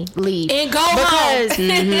your money, leave, and go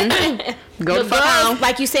home. Go the girls,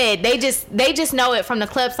 like you said, they just know it from the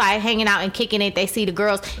club side, hanging out and kicking it. They see the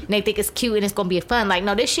girls and they think it's cute and it's gonna be fun. Like,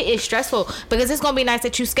 no, this shit is stressful, because it's gonna be nice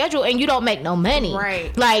that you schedule and you don't make no money.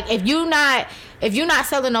 Right. Like, if you're not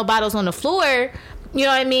selling no bottles on the floor, you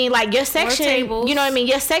know what I mean? Like, your section, you know what I mean?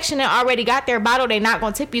 Your section that already got their bottle, they're not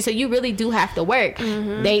going to tip you. So you really do have to work.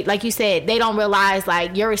 They, like you said, they don't realize,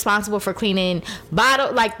 like, you're responsible for cleaning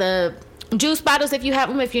bottle, like the juice bottles if you have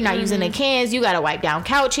them. If you're not using the cans, you got to wipe down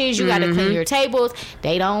couches. You got to clean your tables.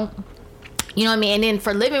 They don't. You know what I mean? And then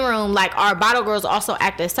for living room, like, our bottle girls also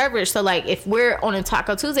act as servers. So, like, if we're on a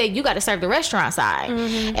Taco Tuesday, you got to serve the restaurant side.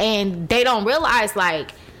 And they don't realize,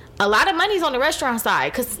 like, a lot of money's on the restaurant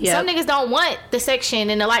side, because some niggas don't want the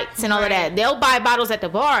section and the lights and all of that. They'll buy bottles at the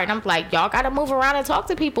bar, and I'm like, y'all gotta move around and talk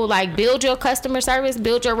to people. Like, build your customer service,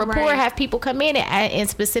 build your rapport, have people come in and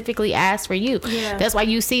specifically ask for you. That's why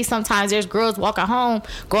you see sometimes there's girls going home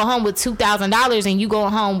with $2,000 and you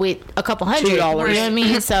going home with a couple $100. You know what I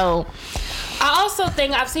mean? So I also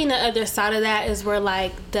think I've seen the other side of that is where,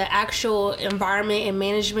 like, the actual environment and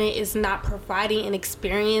management is not providing an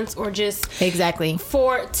experience or just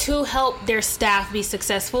to help their staff be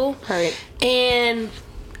successful. Right. And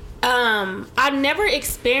I've never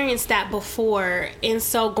experienced that before, and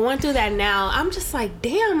so going through that now, I'm just like,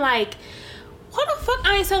 damn, like, what the fuck,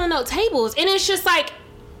 I ain't selling no tables. And it's just like,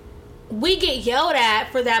 we get yelled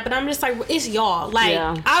at for that, but I'm just like, it's y'all. Like,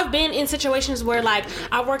 I've been in situations where, like,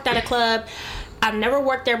 I worked at a club, I've never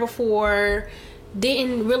worked there before,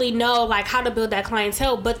 didn't really know, like, how to build that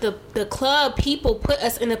clientele, but the club people put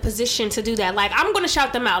us in a position to do that. Like, I'm gonna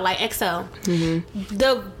shout them out, like XL.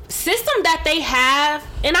 The system that they have,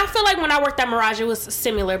 and I feel like when I worked at Mirage it was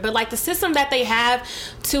similar, but like the system that they have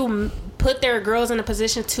to put their girls in a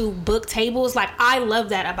position to book tables, like, I love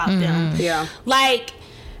that about them. Like,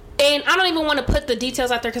 and I don't even want to put the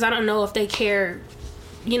details out there because I don't know if they care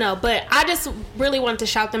you know, but I just really wanted to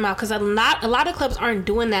shout them out because a lot of clubs aren't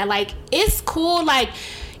doing that. Like, it's cool. Like,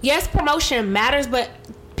 yes, promotion matters, but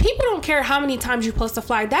people don't care how many times you post a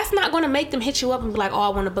flyer. That's not going to make them hit you up and be like, oh, I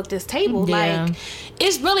want to book this table. Yeah. Like,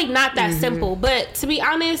 it's really not that simple. But to be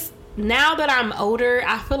honest, now that I'm older,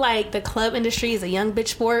 I feel like the club industry is a young bitch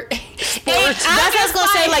sport. That's what I was gonna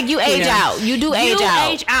say. Like, you age out. You do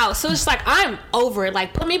age out. So it's like, I'm over it.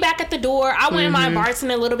 Like, put me back at the door. I wouldn't mind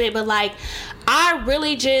bartending a little bit, but like, I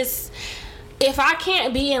really just, if I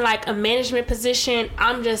can't be in like a management position,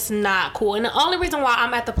 I'm just not cool. And the only reason why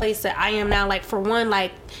I'm at the place that I am now, like, for one,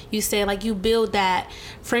 like you said, like, you build that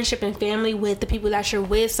friendship and family with the people that you're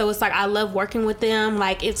with. So it's like, I love working with them.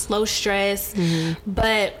 Like, it's low stress.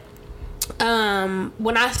 But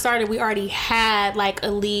when I started, we already had like a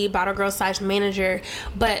lead bottle girl / manager,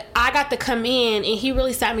 but I got to come in and he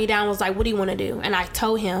really sat me down and was like, what do you want to do? And I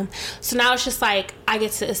told him. So now it's just like, I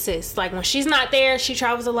get to assist. Like, when she's not there, she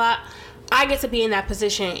travels a lot, I get to be in that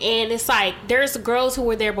position. And it's like, there's girls who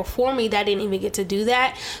were there before me that didn't even get to do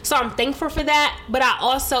that. So I'm thankful for that. But I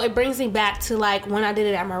also, it brings me back to like when I did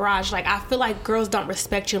it at Mirage. Like, I feel like girls don't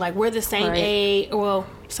respect you. Like, we're the same age. Well,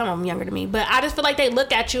 some of them younger than me. But I just feel like they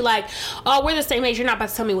look at you like, oh, we're the same age. You're not about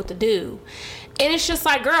to tell me what to do. And it's just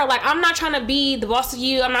like, girl, like, I'm not trying to be the boss of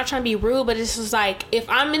you. I'm not trying to be rude. But it's just like, if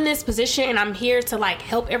I'm in this position and I'm here to like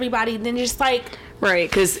help everybody, then just like... Right,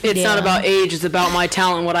 because it's not about age, it's about my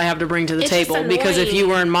talent, what I have to bring to the table. Because if you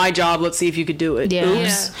were in my job, let's see if you could do it. Yeah.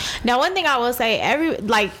 Oops. Yeah. Now, one thing I will say,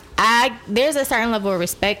 there's a certain level of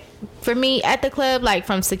respect for me at the club, like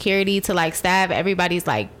from security to like staff. Everybody's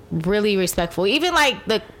like really respectful. Even like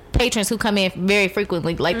the patrons who come in very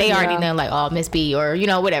frequently, like they already know, like, oh, Miss B, or you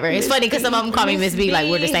know, whatever. It's funny because some of them call me Miss B, like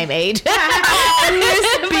we're the same age.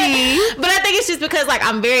 Miss B. But I think it's just because like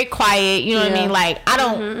I'm very quiet, you know what I mean? Like, I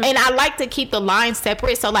don't, and I like to keep the lines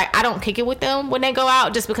separate, so like I don't kick it with them when they go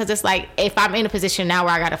out, just because it's like, if I'm in a position now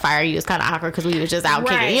where I gotta fire you, it's kind of awkward because we was just out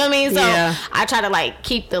kicking, you know what I mean? So I try to like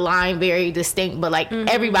keep the line very distinct, but like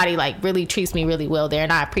everybody like really treats me really well there,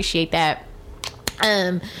 and I appreciate that.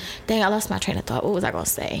 Dang, I lost my train of thought. What was I gonna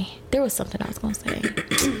say? There was something I was gonna say.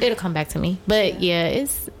 It'll come back to me. But yeah,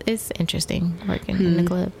 it's interesting working in the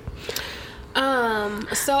club.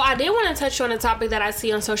 So I did want to touch on a topic that I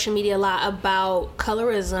see on social media a lot about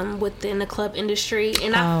colorism within the club industry,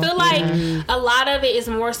 and I feel like a lot of it is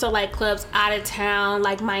more so like clubs out of town,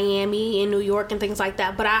 like Miami and New York and things like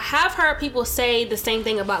that. But I have heard people say the same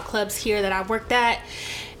thing about clubs here that I've worked at.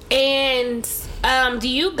 And do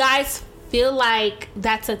you guys feel like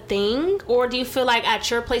that's a thing, or do you feel like at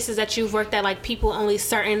your places that you've worked at, like people only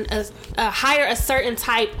hire a certain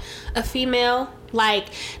type of female, like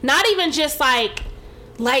not even just like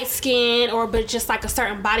light skin, but just like a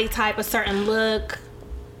certain body type, a certain look?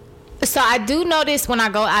 So I do notice when I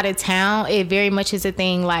go out of town, it very much is a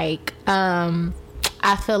thing. Like I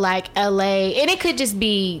feel like LA, and it could just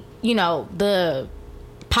be, you know, the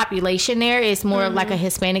population there is more of like a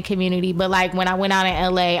Hispanic community, but like when I went out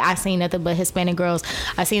in LA, I seen nothing but Hispanic girls.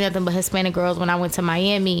 I seen nothing but Hispanic girls when I went to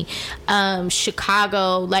Miami,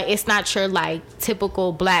 Chicago. Like, it's not your like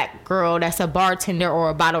typical black girl that's a bartender or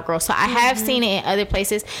a bottle girl. So I have seen it in other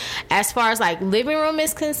places. As far as like living room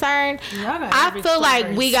is concerned, I feel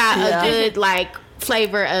like we got a good like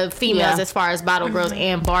flavor of females as far as bottle girls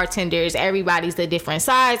and bartenders. Everybody's a different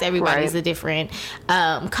size, everybody's a different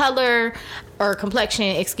color or complexion,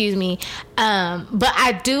 excuse me. But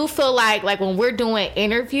I do feel like when we're doing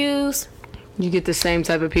interviews, you get the same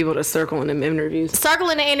type of people to circle in the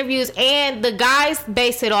interviews. And the guys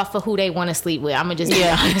base it off of who they want to sleep with. I'm gonna just be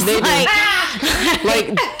honest. They do.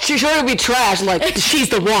 Like, she's sure to be trash. Like, she's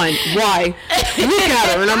the one. Why? Look at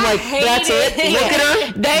her. And I'm like, that's it. Look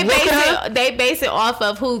at her. They base it off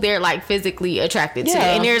of who they're like physically attracted to.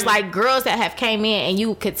 And there's like girls that have came in and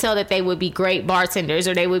you could tell that they would be great bartenders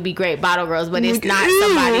or they would be great bottle girls, but it's not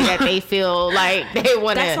somebody that they feel like they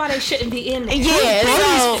want to. That's why they shouldn't be in there.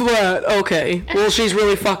 Yeah. Flat. Okay. Well, she's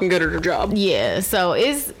really fucking good at her job. Yeah. So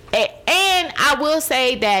it's. And I will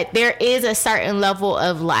say that there is a certain level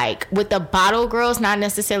of like with the bottle girls, not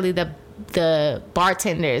necessarily the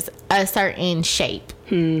bartenders, a certain shape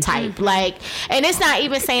type. Like, and it's not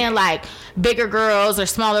even saying like bigger girls or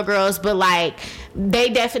smaller girls, but like they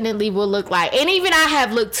definitely will look like, and even I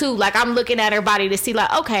have looked too, like I'm looking at her body to see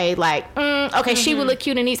like, okay, like she would look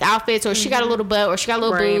cute in these outfits, or she got a little butt, or she got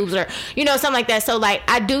little boobs, or you know, something like that. So like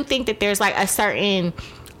I do think that there's like a certain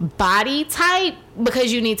body type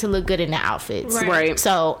because you need to look good in the outfits, right?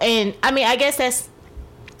 So, and I mean, I guess that's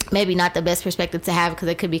maybe not the best perspective to have because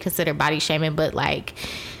it could be considered body shaming, but like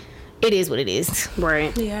it is what it is,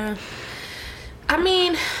 right? Yeah. I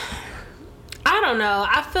mean, I don't know.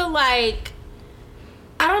 I feel like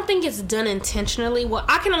I don't think it's done intentionally. Well,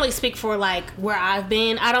 I can only speak for like where I've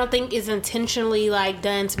been. I don't think it's intentionally like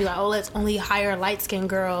done to be like, oh, let's only hire light-skinned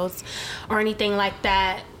girls or anything like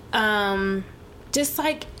that. Just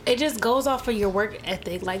like it just goes off of your work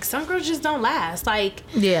ethic. Like some girls just don't last. Like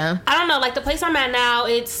Yeah. I don't know. Like the place I'm at now,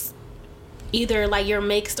 it's either like you're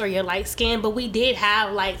mixed or you're light skinned, but we did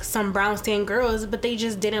have like some brown skinned girls, but they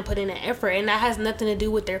just didn't put in the effort, and that has nothing to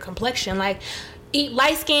do with their complexion. Like eat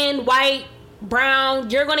light skinned, white, brown,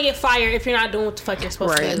 you're gonna get fired if you're not doing what the fuck you're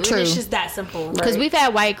supposed to do. True. And it's just that simple. Because we've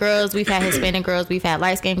had white girls, we've had Hispanic girls, we've had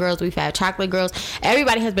light skinned girls, we've had chocolate girls.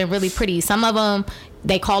 Everybody has been really pretty. Some of them,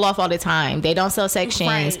 they call off all the time. They don't sell sections.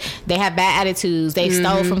 Right. They have bad attitudes. They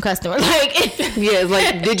stole from customers. Like, Yeah,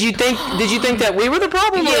 like did you think that we were the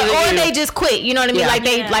problem? or they just quit. You know what I mean? Yeah. Like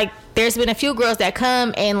they Yeah. like. There's been a few girls that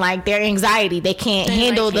come and like their anxiety, they can't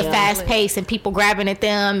handle the can't fast handle it. pace and people grabbing at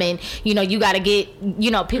them, and you know you got to get, you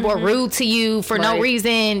know, people are rude to you for no Right.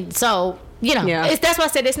 reason. So you know, Yeah. that's why I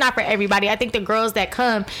said it's not for everybody. I think the girls that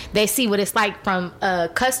come, they see what it's like from a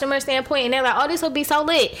customer standpoint, and they're like, oh, this will be so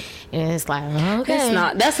lit, and it's like, okay, It's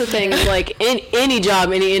not. That's the thing. Is like in any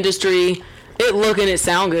job, any industry, it look and it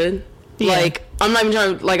sound good. Yeah. Like I'm not even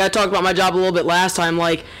trying to, like I talked about my job a little bit last time.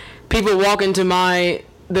 Like people walk into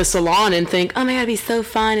the salon and think, oh my god, it'd be so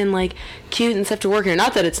fun and like cute and stuff to work here.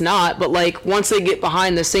 Not that it's not, but like once they get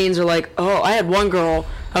behind the scenes, they're like, oh, I had one girl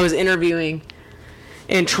I was interviewing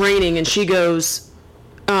and training, and she goes,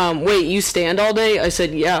 wait, you stand all day? I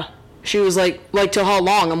said, yeah. She was like till how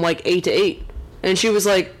long? I'm like 8 to 8. And she was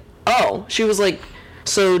like, oh. She was like,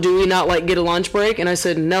 so do we not like get a lunch break? And I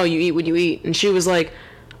said, no, you eat when you eat. And she was like,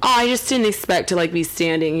 oh, I just didn't expect to like be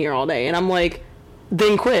standing here all day. And I'm like,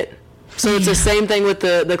 then quit. So it's the same thing with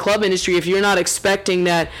the club industry. If you're not expecting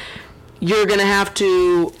that you're gonna have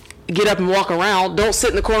to get up and walk around, don't sit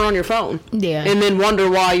in the corner on your phone. Yeah. And then wonder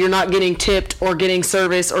why you're not getting tipped or getting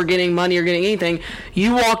service or getting money or getting anything.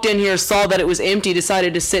 You walked in here, saw that it was empty,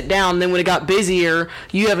 decided to sit down. Then when it got busier,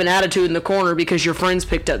 you have an attitude in the corner because your friends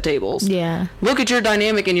picked up tables. Yeah. Look at your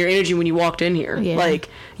dynamic and your energy when you walked in here. Yeah. Like,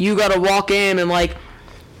 you got to walk in and like,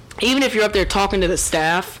 even if you're up there talking to the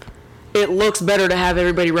staff, it looks better to have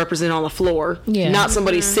everybody represented on the floor. Yeah. Not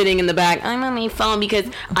somebody sitting in the back, I'm on my phone because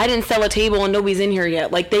I didn't sell a table and nobody's in here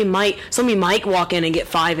yet. Like somebody might walk in and get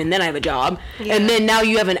 5 and then I have a job. Yeah. And then now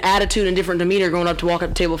you have an attitude and different demeanor going up to walk up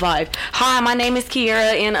to table 5. Hi, my name is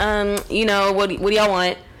Kiera and you know, what do y'all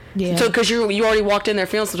want? Yeah. So because you already walked in there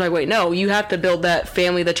feeling some type of way. No, you have to build that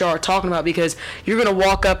family that y'all are talking about because you're going to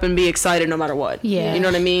walk up and be excited no matter what. Yeah. You know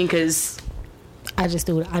what I mean? Because I just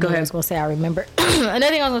do it. I know what I ahead. was gonna say. I remember. Another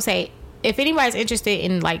thing I was gonna say, if anybody's interested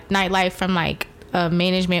in like nightlife from like a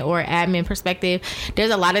management or admin perspective,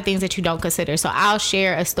 there's a lot of things that you don't consider. So I'll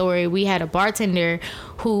share a story. We had a bartender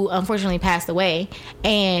who unfortunately passed away,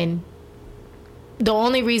 and the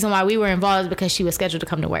only reason why we were involved is because she was scheduled to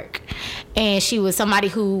come to work, and she was somebody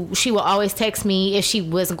who she would always text me if she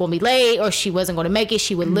wasn't going to be late or she wasn't going to make it.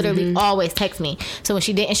 She would literally always text me. So when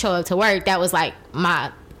she didn't show up to work, that was like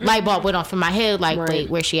my light bulb went off in my head, like, Right. wait,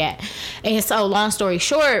 where's she at? And so long story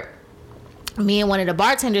short, me and one of the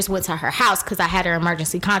bartenders went to her house because I had her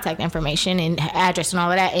emergency contact information and address and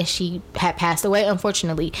all of that, and she had passed away,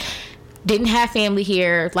 unfortunately. Didn't have family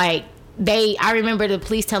here. Like, I remember the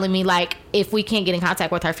police telling me, like, if we can't get in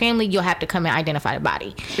contact with her family, you'll have to come and identify the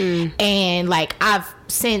body. And like,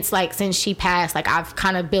 since she passed, like, I've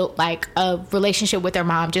kind of built like a relationship with her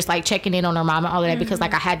mom, just like checking in on her mom and all of that, because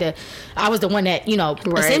like I was the one that, you know,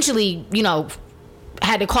 Right. essentially, you know,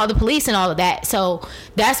 had to call the police and all of that. So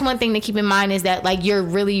that's one thing to keep in mind, is that like you're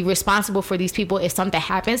really responsible for these people if something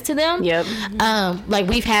happens to them. Yep. Like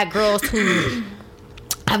we've had girls who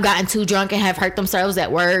have gotten too drunk and have hurt themselves at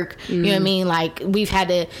work. You know what I mean? Like we've had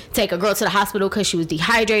to take a girl to the hospital because she was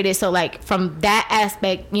dehydrated. So like from that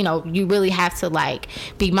aspect, you know, you really have to like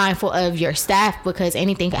be mindful of your staff, because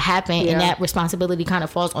anything could happen, Yeah. and that responsibility kind of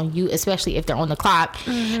falls on you, especially if they're on the clock.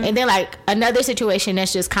 And then like another situation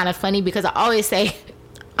that's just kind of funny, because I always tell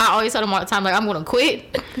them all the time, like, I'm gonna quit.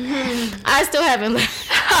 I still haven't left.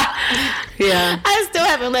 Yeah. I still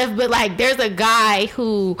haven't left, but like there's a guy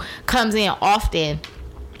who comes in often,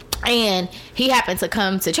 and he happened to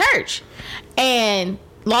come to church, and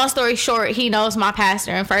long story short, he knows my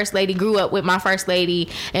pastor and first lady, grew up with my first lady,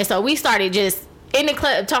 and so we started just in the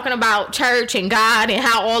club talking about church and God and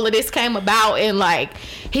how all of this came about. And like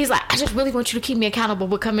he's like, I just really want you to keep me accountable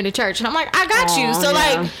with coming to church. And I'm like, I got you. So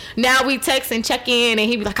yeah. like now we text and check in, and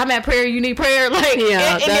he be like, I'm at prayer, you need prayer, like,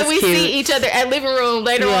 Yeah, and then that's we cute. see each other at living room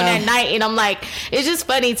later on Yeah. that night. And I'm like, it's just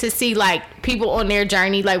funny to see like people on their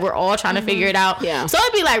journey, like we're all trying to figure it out. Yeah. So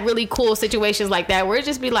it'd be like really cool situations like that where it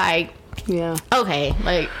just be like, Yeah. Okay,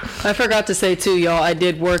 like I forgot to say too, y'all, I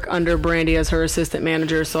did work under Brandy as her assistant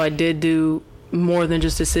manager, so I did do more than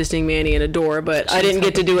just assisting Manny in a door, but I didn't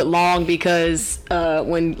get to do it long because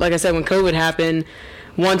when COVID happened,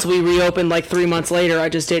 once we reopened like 3 months later, I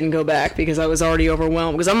just didn't go back because I was already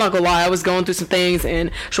overwhelmed. Because I'm not gonna lie, I was going through some things,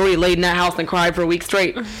 and Shorty laid in that house and cried for a week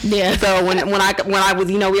straight. Yeah. So when I was,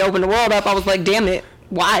 we opened the world up, I was like, damn it,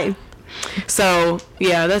 why? So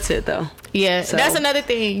yeah, that's it though. Yeah, So. that's another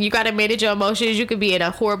thing. You gotta manage your emotions. You could be in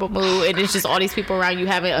a horrible mood, and it's just all these people around you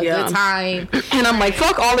having a good time. And I'm like,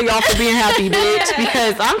 fuck all of y'all for being happy, bitch,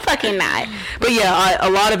 because I'm fucking not. But yeah, a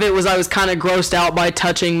lot of it was I was kind of grossed out by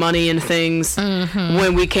touching money and things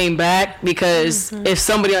when we came back, because if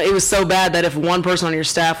somebody, it was so bad that if one person on your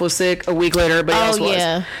staff was sick, a week later everybody else was.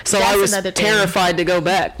 Yeah. So That's I was another thing. terrified to go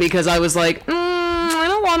back because I was like, I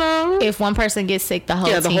don't want to. If one person gets sick, the whole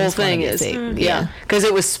Yeah, the whole team's gonna thing get is sick. yeah, because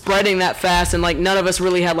it was spreading that fast, and like none of us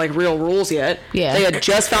really had like real rules yet. Yeah. They had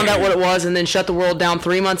just found out what it was, and then shut the world down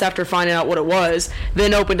 3 months after finding out what it was.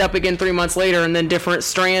 Then opened up again 3 months later, and then different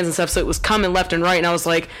strands and stuff. So it was coming left and right, and I was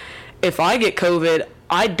like, if I get COVID,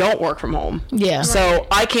 I don't work from home. Yeah. So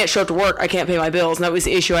I can't show up to work. I can't pay my bills, and that was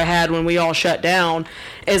the issue I had when we all shut down.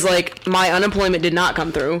 Is like my unemployment did not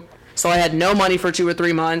come through. So I had no money for 2 or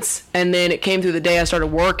 3 months, and then it came through the day I started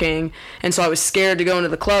working, and so I was scared to go into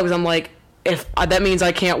the club because I'm like, if that means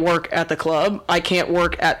I can't work at the club, I can't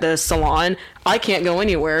work at the salon, I can't go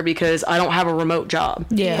anywhere because I don't have a remote job.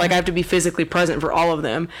 Yeah. Like I have to be physically present for all of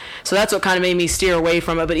them. So that's what kind of made me steer away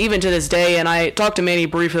from it. But even to this day, and I talked to Manny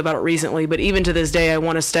briefly about it recently, but even to this day, I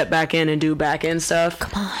want to step back in and do back end stuff.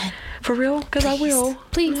 Come on. For real? Because I will.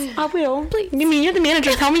 Please. I will. Please. You mean you're the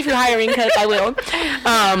manager? Tell me if you're hiring, because I will.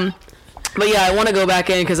 But yeah, I want to go back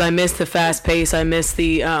in because I miss the fast pace. I miss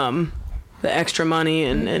the extra money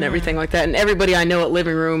and everything like that. And everybody I know at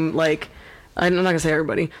Living Room, like, I'm not gonna say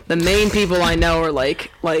everybody. The main people I know are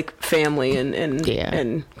like family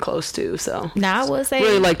and close to. So Now I will say,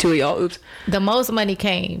 really like 2 of y'all. Oops. the most money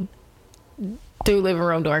came through Living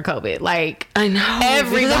Room during COVID. Like I know.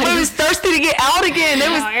 Everybody was thirsty to get out again. They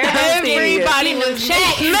was everybody was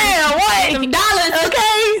check. Man, what? Some dollars.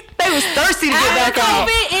 Okay. They was thirsty to get back out.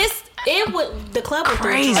 The club was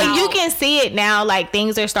Crazy. And you can see it now, like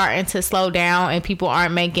things are starting to slow down and people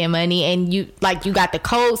aren't making money, and you got the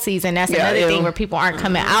cold season. That's another thing where people aren't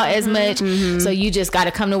coming out as much. So you just got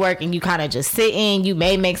to come to work and you kind of just sit in. You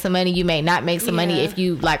may make some money, you may not make some money if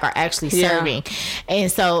you like are actually serving.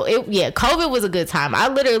 And so COVID was a good time. I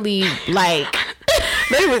literally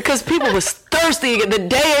because people was thirsty the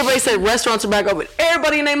day everybody said restaurants are back open.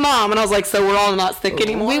 Everybody and their mom, and I was like, so we're all not sick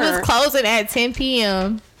anymore. We was closing at 10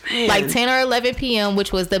 p.m. Man. Like 10 or 11 p.m.,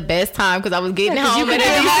 which was the best time because I was getting home You and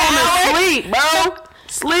get home and sleep, bro.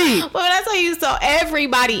 Sleep. Well, that's how you saw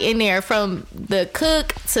everybody in there, from the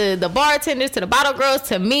cook to the bartenders to the bottle girls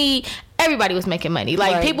to me. Everybody was making money.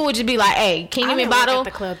 Like people would just be like, "Hey, can you give me a bottle?" At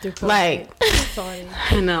the club through COVID. Like, Sorry.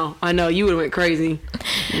 I know. You would have went crazy,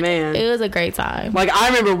 man. it was a great time. Like I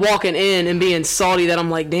remember walking in and being salty that I'm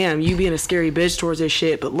like, damn, you being a scary bitch towards this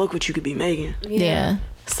shit, but look what you could be making. Yeah.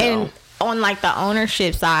 So. And on like the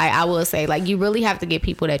ownership side, I will say, like, you really have to get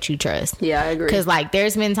people that you trust. Yeah, I agree. Because like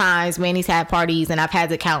there's been times Manny's had parties and I've had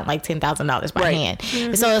to count like $10,000 by hand.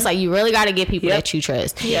 And so it's like you really got to get people that you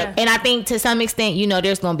trust. Yeah. And I think to some extent,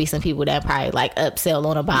 there's gonna be some people that probably like upsell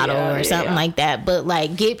on a bottle or something like that. But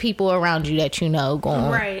like get people around you that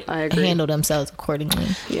going I agree. handle themselves accordingly.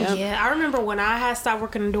 Yeah. I remember when I had stopped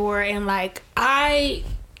working the door and like I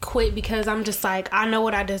quit because I'm just like, I know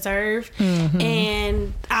what I deserve.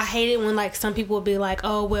 And I hate it when like some people will be like,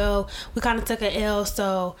 oh well, we kind of took an L,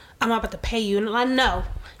 so I'm not about to pay you. And I'm like, no,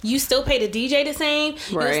 you still pay the DJ the same.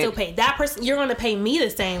 Right. You still pay that person. You're gonna pay me the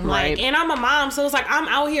same. Right. Like, and I'm a mom, so it's like I'm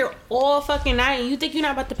out here all fucking night, and you think you're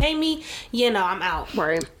not about to pay me? I'm out.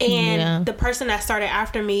 Right. And the person that started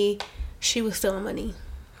after me, she was stealing money.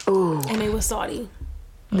 Ooh. And it was salty.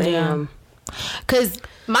 Damn. Because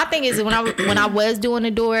my thing is when I was doing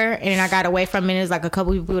the door and I got away from it, it's like a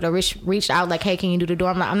couple people that reached out like, hey, can you do the door?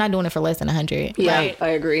 I'm like, I'm not doing it for less than 100. Yeah, Right. I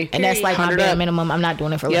agree. And that's like my 100 bare up. minimum. I'm not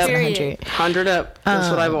doing it for less than 100. 100 up. That's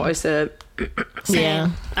what I've always said. Yeah.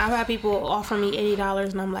 I've had people offer me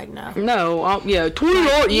 $80 and I'm like, no. No, $20. Yeah,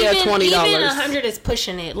 $20. Even 100 is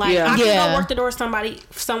pushing it. Like Yeah. I can Yeah. go work the door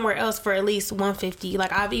somewhere else for at least 150.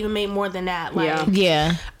 Like I've even made more than that. Like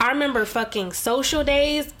Yeah. I remember fucking social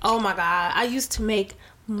days. Oh my god, I used to make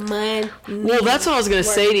money. Well, that's what I was gonna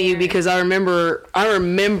say to you, because I remember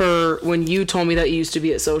when you told me that you used to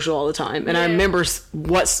be at social all the time, and I remember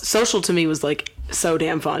what social to me was like so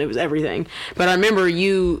damn fun. It was everything. But I remember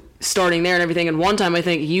you starting there and everything. And one time I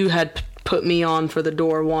think you had put me on for the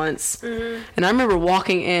door once. And I remember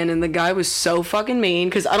walking in, and the guy was so fucking mean,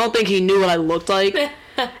 because I don't think he knew what I looked like.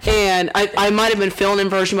 And I might have been filling in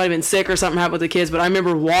first, she might have been sick or something happened with the kids, but I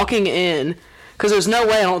remember walking in, because there's no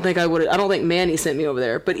way I don't think Manny sent me over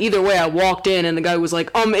there. But either way, I walked in, and the guy was like,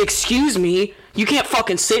 excuse me, you can't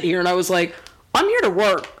fucking sit here. And I was like, I'm here to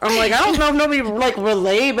work. I'm like, I don't know if nobody like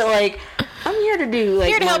relay, but like, I'm here to do like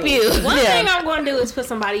here to help you. One thing I'm going to do is put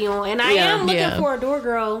somebody on, and I am looking for a door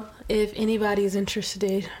girl if anybody's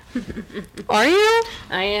interested. Are you?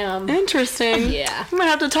 I am. Interesting. Yeah. I'm gonna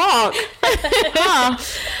have to talk. Huh.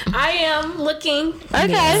 I am looking.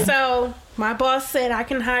 Okay. So my boss said I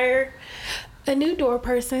can hire a new door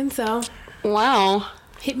person. So Wow.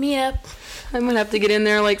 hit me up. I'm gonna have to get in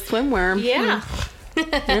there like swimwear. Yeah.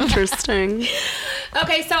 Interesting.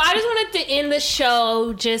 Okay, so I just wanted to end the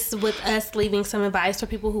show just with us leaving some advice for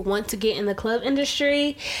people who want to get in the club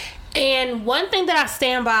industry. And one thing that I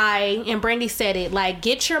stand by, and Brandy said it, like,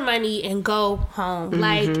 get your money and go home.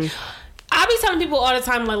 Like, I be telling people all the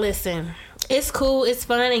time, like, listen, it's cool, it's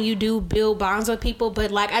fun, and you do build bonds with people, but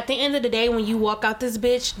like at the end of the day, when you walk out this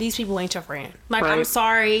bitch, these people ain't your friend. Like, I'm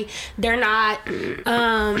sorry, they're not.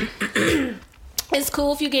 It's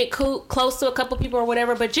cool if you get close to a couple people or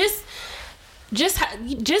whatever, but just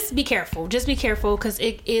be careful. Just be careful, because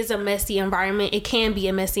it is a messy environment. It can be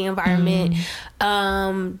a messy environment.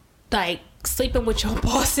 Like sleeping with your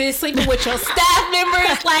bosses, sleeping with your staff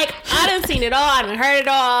members. Like, I done seen it all. I done heard it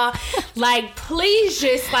all. Like, please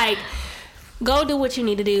just like go do what you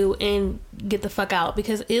need to do and get the fuck out,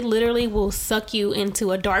 because it literally will suck you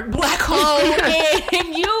into a dark black hole.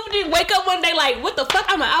 And you wake up one day like, what the fuck?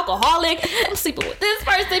 I'm an alcoholic. I'm sleeping with this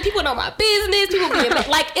person. People know my business. People being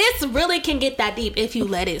like, it's really can get that deep if you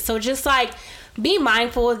let it. So just like be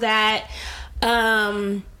mindful of that.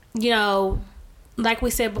 You know, like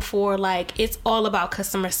we said before, like it's all about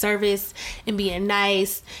customer service and being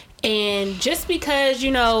nice. And just because,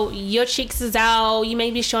 you know, your cheeks is out, you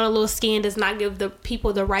may be showing a little skin, does not give the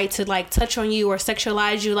people the right to like touch on you or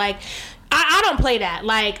sexualize you. Like, I don't play that.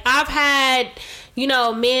 Like, I've had, you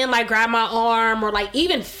know, men like grab my arm, or like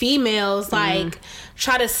even females like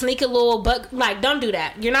try to sneak a little butt. Like, don't do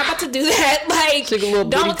that. You're not about to do that. Like,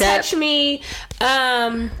 don't touch me.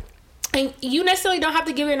 And you necessarily don't have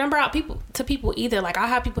to give your number out to people either. Like, I'll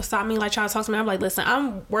have people stop me, like, trying to talk to me. I'm like, listen,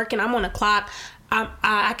 I'm working. I'm on the clock.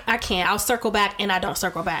 I can't. I'll circle back, and I don't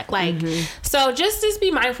circle back. Like, so just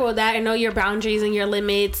be mindful of that and know your boundaries and your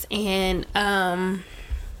limits, and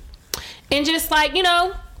just like, you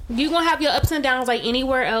know, you're gonna have your ups and downs like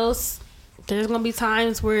anywhere else. There's gonna be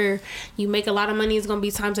times where you make a lot of money. There's gonna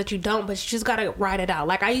be times that you don't, but you just gotta ride it out.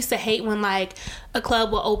 Like, I used to hate when like a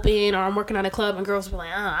club will open, or I'm working at a club and girls will be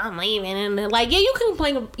like, oh, I'm leaving, and they're like, yeah, you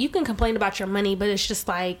can complain about your money, but it's just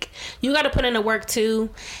like you gotta put in the work too.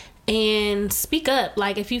 And speak up.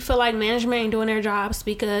 Like, if you feel like management ain't doing their job,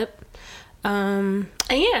 speak up. And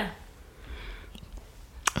yeah.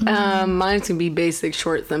 Mine's gonna be basic,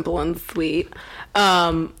 short, simple, and sweet.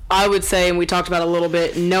 I would say, and we talked about it a little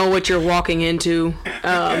bit, know what you're walking into.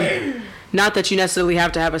 Not that you necessarily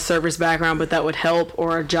have to have a service background, but that would help,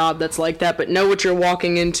 or a job that's like that. But know what you're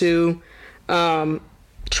walking into.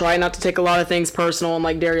 Try not to take a lot of things personal, and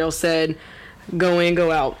like Daryl said, go in,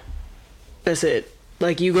 go out. That's it.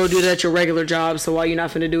 Like, you go do that at your regular job, so why you not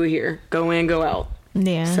finna do it here? Go in, go out.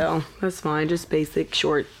 Yeah. So that's fine. Just basic,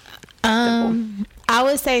 short, simple. I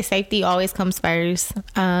would say safety always comes first.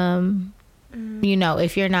 You know,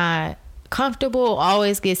 if you're not comfortable,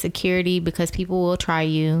 always get security, because people will try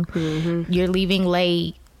you. You're leaving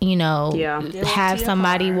late, you know, have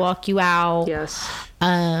somebody walk you out. Yes.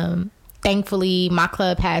 Thankfully, my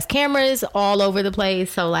club has cameras all over the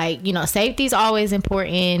place. So, like, you know, safety is always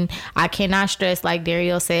important. I cannot stress, like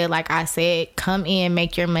Dario said, like I said, come in,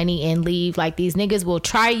 make your money, and leave. Like, these niggas will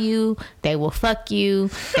try you. They will fuck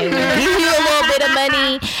you. They will give you a little bit of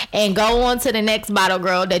money and go on to the next bottle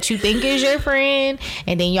girl that you think is your friend.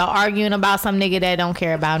 And then y'all arguing about some nigga that don't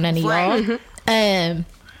care about none of y'all.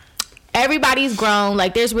 Everybody's grown.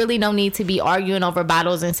 Like, there's really no need to be arguing over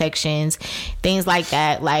bottles and sections, things like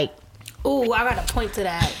that. Like, ooh, I gotta point to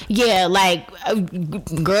that. Yeah, like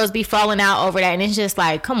girls be falling out over that, and it's just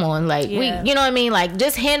like, come on, like you know what I mean? Like,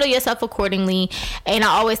 just handle yourself accordingly. And I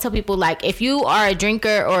always tell people, like, if you are a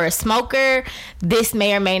drinker or a smoker, this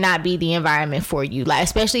may or may not be the environment for you. Like,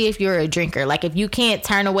 especially if you're a drinker. Like, if you can't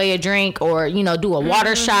turn away a drink or, you know, do a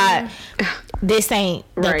water shot, this ain't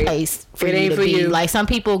the place for It you ain't to for be. you. Like some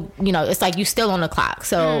people, you know, it's like you still on the clock,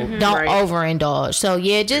 so don't Right. overindulge. So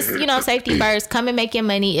yeah, just, you know, safety first. Come and make your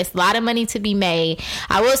money. It's a lot of money to be made.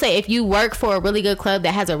 I will say, if you work for a really good club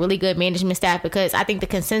that has a really good management staff, because I think the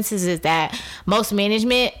consensus is that most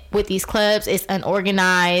management with these clubs is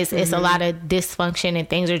unorganized. It's a lot of dysfunction and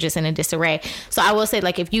things are just in a disarray. So I will say,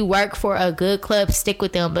 like, if you work for a good club, stick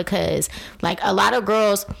with them, because like a lot of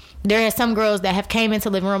girls, there are some girls that have came into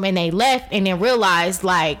living room and they left and then realized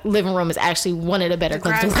like living room is actually one of the better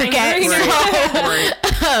clubs to grass work ain't at.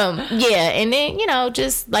 green. So, yeah, and then, you know,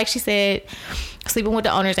 just like she said, sleeping with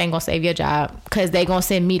the owners ain't gonna save your job, because they gonna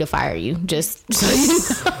send me to fire you, just so you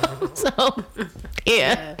know. So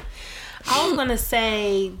yeah. I was gonna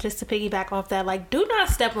say, just to piggyback off that, like, do not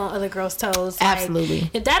step on other girls' toes. Like,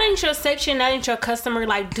 Absolutely. if that ain't your section, that ain't your customer,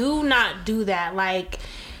 like, do not do that. Like,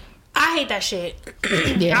 I hate that shit.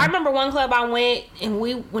 Yeah. I remember one club I went, and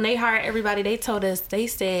when they hired everybody, they told us, they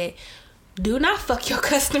said, do not fuck your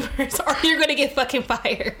customers or you're gonna get fucking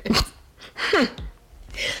fired.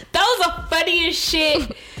 That was the funniest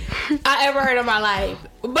shit I ever heard in my life.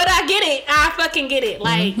 But I get it. I fucking get it.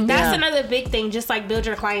 Like, that's another big thing. Just like build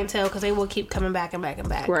your clientele, because they will keep coming back and back and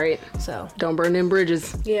back. Right. So, Don't burn them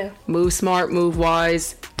bridges. yeah. Move smart, move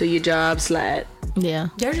wise, do your job, slide. Yeah.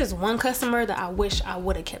 There's just one customer that I wish I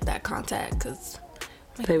would have kept that contact, because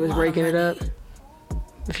They was breaking it up.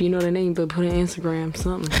 If you know the name, but put it in Instagram,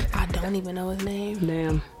 something. I don't even know his name.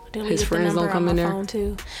 Damn. Deleted His the friends number don't come on in my there. phone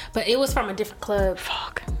too. But it was from a different club.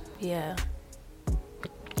 Fuck. Yeah.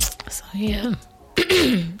 So yeah.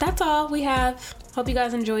 That's all we have. Hope you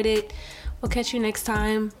guys enjoyed it. We'll catch you next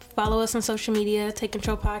time. Follow us on social media, Take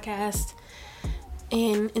Control Podcast.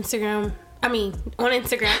 And Instagram. On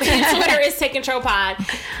Instagram. And Twitter is Take Control Pod.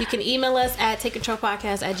 You can email us at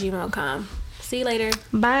takecontrolpodcast@gmail.com. See you later.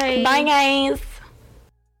 Bye. Bye, guys.